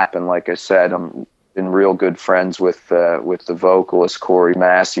my lap, and like I said, I'm been real good friends with the vocalist Corey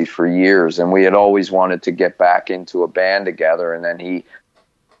Massey for years, and we had always wanted to get back into a band together, and then he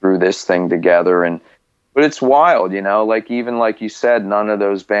threw this thing together. But it's wild, like even like you said, none of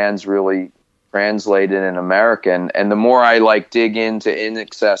those bands really translated in America. And the more I dig into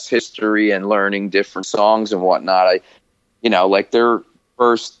INXS history and learning different songs and whatnot, like their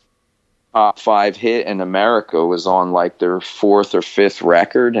first top 5 hit in America was on their 4th or 5th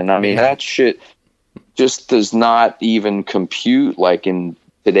record. And I mean, that shit just does not even compute in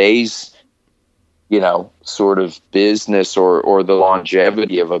today's sort of business or the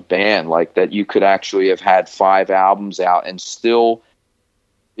longevity of a band, like that you could actually have had 5 albums out and still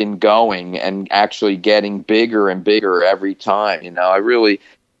been going and actually getting bigger and bigger every time.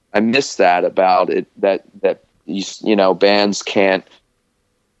 I miss that about it, that bands can't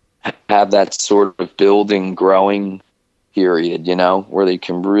have that sort of building, growing period, where they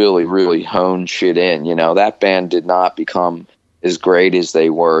can really, really hone shit in. That band did not become as great as they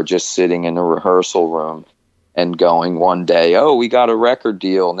were just sitting in a rehearsal room and going one day, oh, we got a record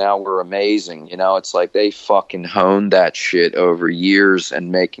deal, now we're amazing. It's like they fucking honed that shit over years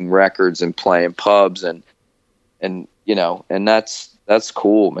and making records and playing pubs and that's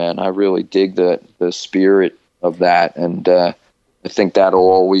cool, man. I really dig the spirit of that, and I think that'll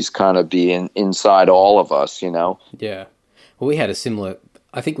always kind of be inside all of us, Yeah. Well, we had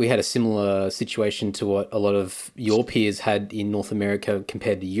a similar situation to what a lot of your peers had in North America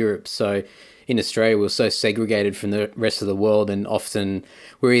compared to Europe. So in Australia, we're so segregated from the rest of the world, and often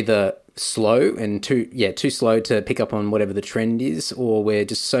we're either slow and too slow to pick up on whatever the trend is, or we're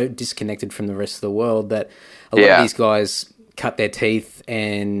just so disconnected from the rest of the world that a lot of these guys cut their teeth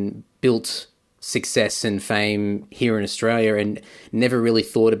and built success and fame here in Australia and never really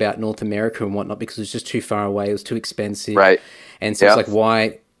thought about North America and whatnot because it was just too far away, it was too expensive. Right. And so it's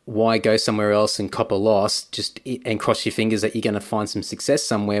like, why go somewhere else and cop a loss and cross your fingers that you're going to find some success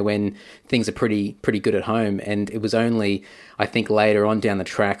somewhere when things are pretty good at home? And it was only, I think, later on down the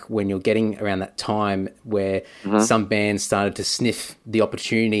track when you're getting around that time where some bands started to sniff the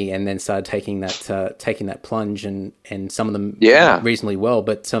opportunity and then started taking that plunge, and some of them reasonably well.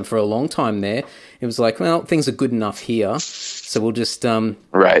 But for a long time there, it was like, well, things are good enough here, so we'll just we'll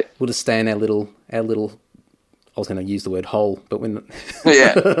just stay in our little. I was going to use the word hole, but when...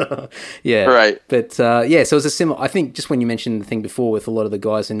 yeah. Right. But, so it was a similar... I think just when you mentioned the thing before with a lot of the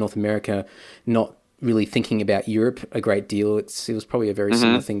guys in North America not really thinking about Europe a great deal, it was probably a very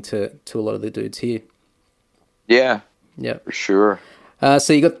similar thing to a lot of the dudes here. Yeah. Yeah. For sure.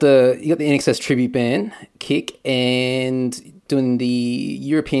 So you got the NXS tribute band, Kick, and doing the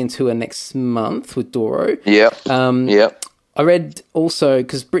European tour next month with Doro. Yep. I read also,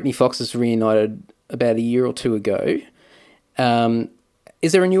 because Britny Fox has reunited about a year or two ago.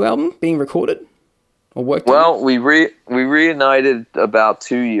 Is there a new album being recorded or worked on? Well, we reunited about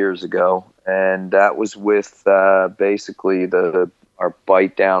 2 years ago, and that was with basically our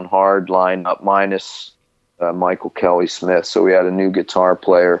Bite Down Hard lineup minus Michael Kelly Smith. So we had a new guitar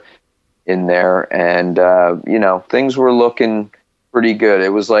player in there, and things were looking pretty good. It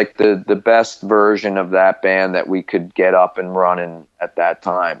was like the best version of that band that we could get up and running at that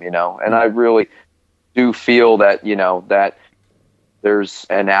time, and I really do feel that that there's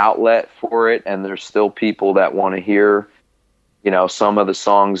an outlet for it, and there's still people that want to hear some of the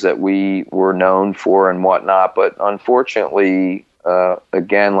songs that we were known for and whatnot. But unfortunately,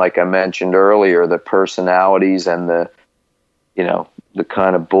 again, like I mentioned earlier, the personalities and the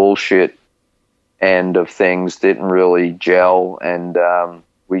kind of bullshit end of things didn't really gel, and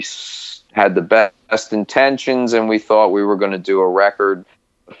had the best intentions, and we thought we were going to do a record.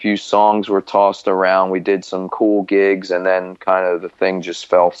 A few songs were tossed around. We did some cool gigs, and then kind of the thing just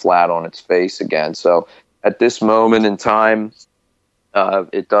fell flat on its face again. So at this moment in time,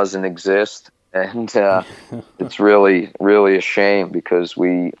 it doesn't exist. And it's really, really a shame, because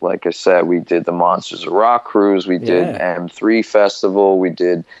we, like I said, we did the Monsters of Rock cruise. We did M3 Festival. We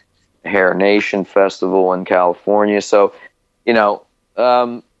did Hair Nation Festival in California. So,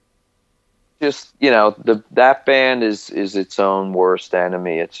 that band is its own worst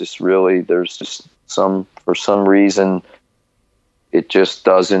enemy. It's just really, there's just for some reason, it just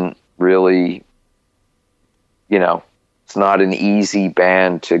doesn't really, it's not an easy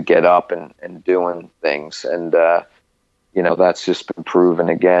band to get up and doing things. And, that's just been proven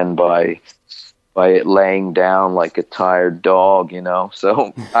again by it laying down like a tired dog,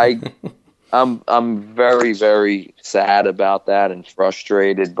 So I'm very, very sad about that and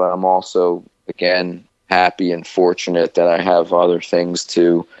frustrated, but I'm also, again, happy and fortunate that I have other things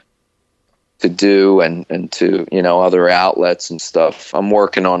to do and to, other outlets and stuff. I'm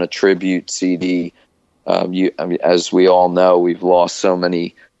working on a tribute CD. As we all know, we've lost so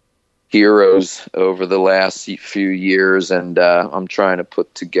many heroes over the last few years, and I'm trying to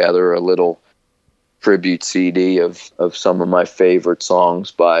put together a little tribute CD of some of my favorite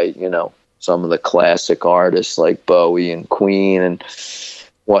songs by, some of the classic artists like Bowie and Queen and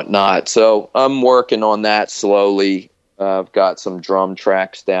whatnot. So I'm working on that slowly. I've got some drum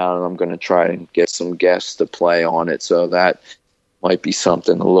tracks down, and I'm going to try and get some guests to play on it. So that might be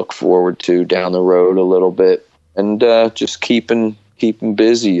something to look forward to down the road a little bit, and just keeping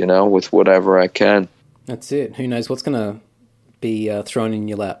busy, with whatever I can. That's it. Who knows what's going to be thrown in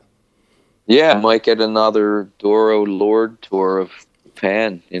your lap? Yeah, I might get another Doro Lord tour of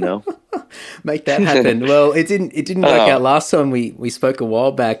Japan, Make that happen. Well, it didn't work out last time we spoke a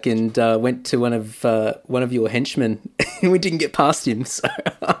while back, and went to one of your henchmen, and we didn't get past him. So.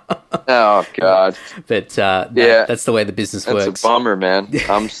 Oh God! But that's the way the business works. It's a bummer, man.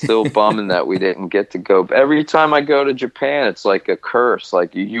 I'm still bumming that we didn't get to go. Every time I go to Japan, it's like a curse.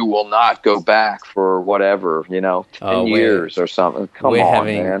 Like you will not go back for whatever, 10 years or something. Come on,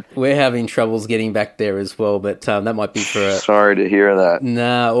 man. We're having troubles getting back there as well, but that might be for. Sorry to hear that.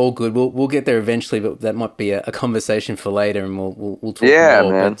 Nah, all good. We'll get there eventually, but that might be a conversation for later, and we'll talk more. Yeah,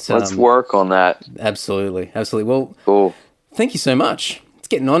 man. But, let's work on that. Absolutely. Well, cool. Thank you so much.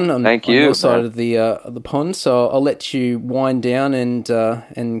 Getting on your side of the pond, so I'll let you wind down and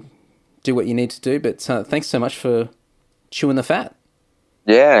do what you need to do. But thanks so much for chewing the fat.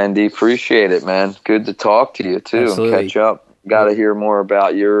 Yeah, Andy, appreciate it, man. Good to talk to you too. Absolutely. And catch up. Got to hear more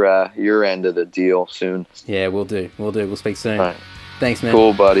about your end of the deal soon. Yeah, we'll do. We'll speak soon. All right. Thanks, man.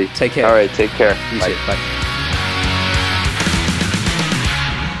 Cool, buddy. Take care. All right, take care. You too. Bye.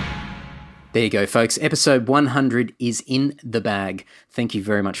 There you go, folks. Episode 100 is in the bag. Thank you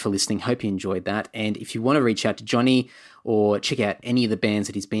very much for listening. Hope you enjoyed that. And if you want to reach out to Johnny or check out any of the bands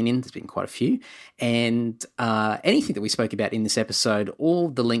that he's been in, there's been quite a few, and anything that we spoke about in this episode, all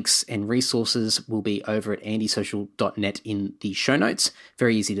the links and resources will be over at andysocial.net in the show notes.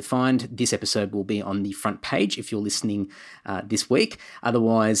 Very easy to find. This episode will be on the front page if you're listening this week.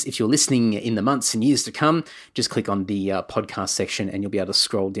 Otherwise, if you're listening in the months and years to come, just click on the podcast section and you'll be able to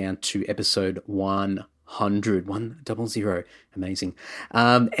scroll down to episode 100. 100. Amazing.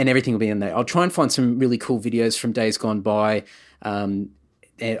 And everything will be in there. I'll try and find some really cool videos from days gone by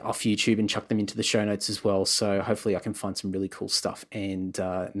off YouTube and chuck them into the show notes as well. So hopefully I can find some really cool stuff, and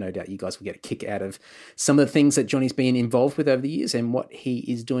no doubt you guys will get a kick out of some of the things that Johnny's been involved with over the years and what he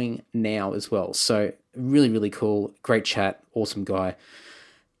is doing now as well. So really, really cool. Great chat. Awesome guy.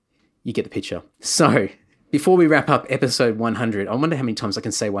 You get the picture. So before we wrap up episode 100, I wonder how many times I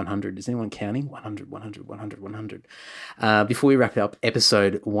can say 100. Is anyone counting? 100, 100, 100, 100. Before we wrap up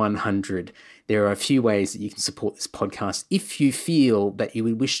episode 100, there are a few ways that you can support this podcast if you feel that you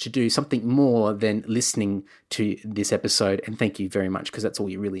would wish to do something more than listening to this episode. And thank you very much, because that's all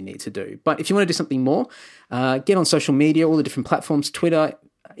you really need to do. But if you want to do something more, get on social media, all the different platforms, Twitter,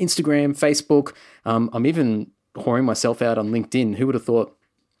 Instagram, Facebook. I'm even whoring myself out on LinkedIn. Who would have thought?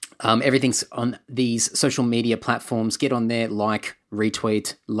 Everything's on these social media platforms. Get on there, like,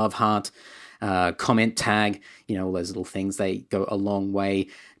 retweet, love heart, comment, tag. all those little things, they go a long way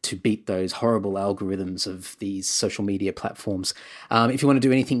to beat those horrible algorithms of these social media platforms. If you want to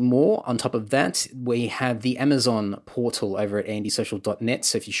do anything more on top of that, we have the Amazon portal over at andysocial.net.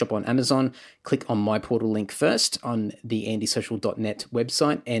 So if you shop on Amazon, click on my portal link first on the andysocial.net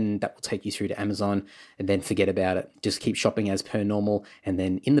website, and that will take you through to Amazon, and then forget about it. Just keep shopping as per normal, and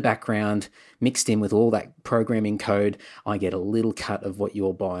then in the background, mixed in with all that programming code, I get a little cut of what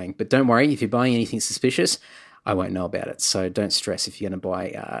you're buying. But don't worry, if you're buying anything suspicious, I won't know about it. So don't stress if you're going to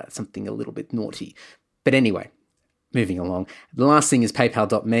buy something a little bit naughty. But anyway, moving along. The last thing is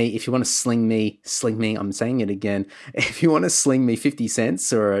paypal.me. If you want to sling me, I'm saying it again. If you want to sling me 50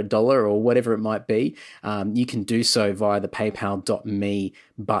 cents or $1 or whatever it might be, you can do so via the paypal.me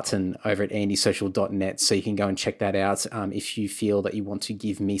button over at andysocial.net. So you can go and check that out if you feel that you want to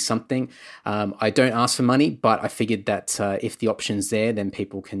give me something. I don't ask for money, but I figured that if the option's there, then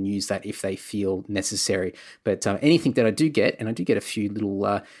people can use that if they feel necessary. But anything that I do get, and I do get a few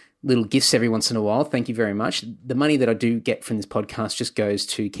little gifts every once in a while. Thank you very much. The money that I do get from this podcast just goes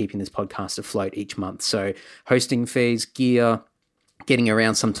to keeping this podcast afloat each month. So hosting fees, gear, getting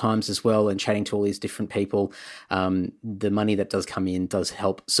around sometimes as well and chatting to all these different people. The money that does come in does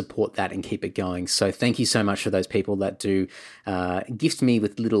help support that and keep it going. So thank you so much for those people that do gift me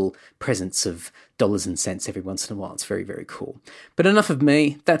with little presents of dollars and cents every once in a while. It's very, very cool. But enough of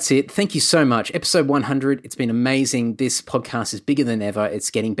me. That's it. Thank you so much. Episode 100. It's been amazing. This podcast is bigger than ever. It's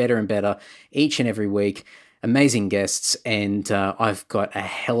getting better and better each and every week. Amazing guests, and I've got a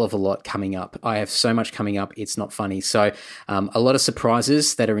hell of a lot coming up. I have so much coming up, it's not funny. So a lot of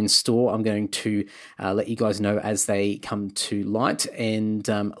surprises that are in store. I'm going to let you guys know as they come to light, and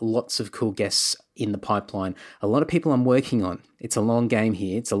lots of cool guests in the pipeline. A lot of people I'm working on. It's a long game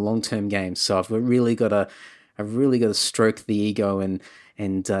here. It's a long-term game. So I've really got to stroke the ego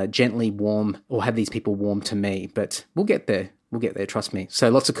and gently warm, or have these people warm to me. But we'll get there. Trust me.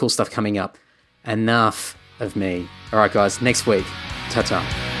 So lots of cool stuff coming up. Enough of me. All right, guys, next week. Ta-ta.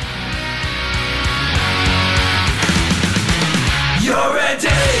 You're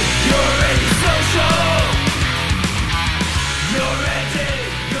ready.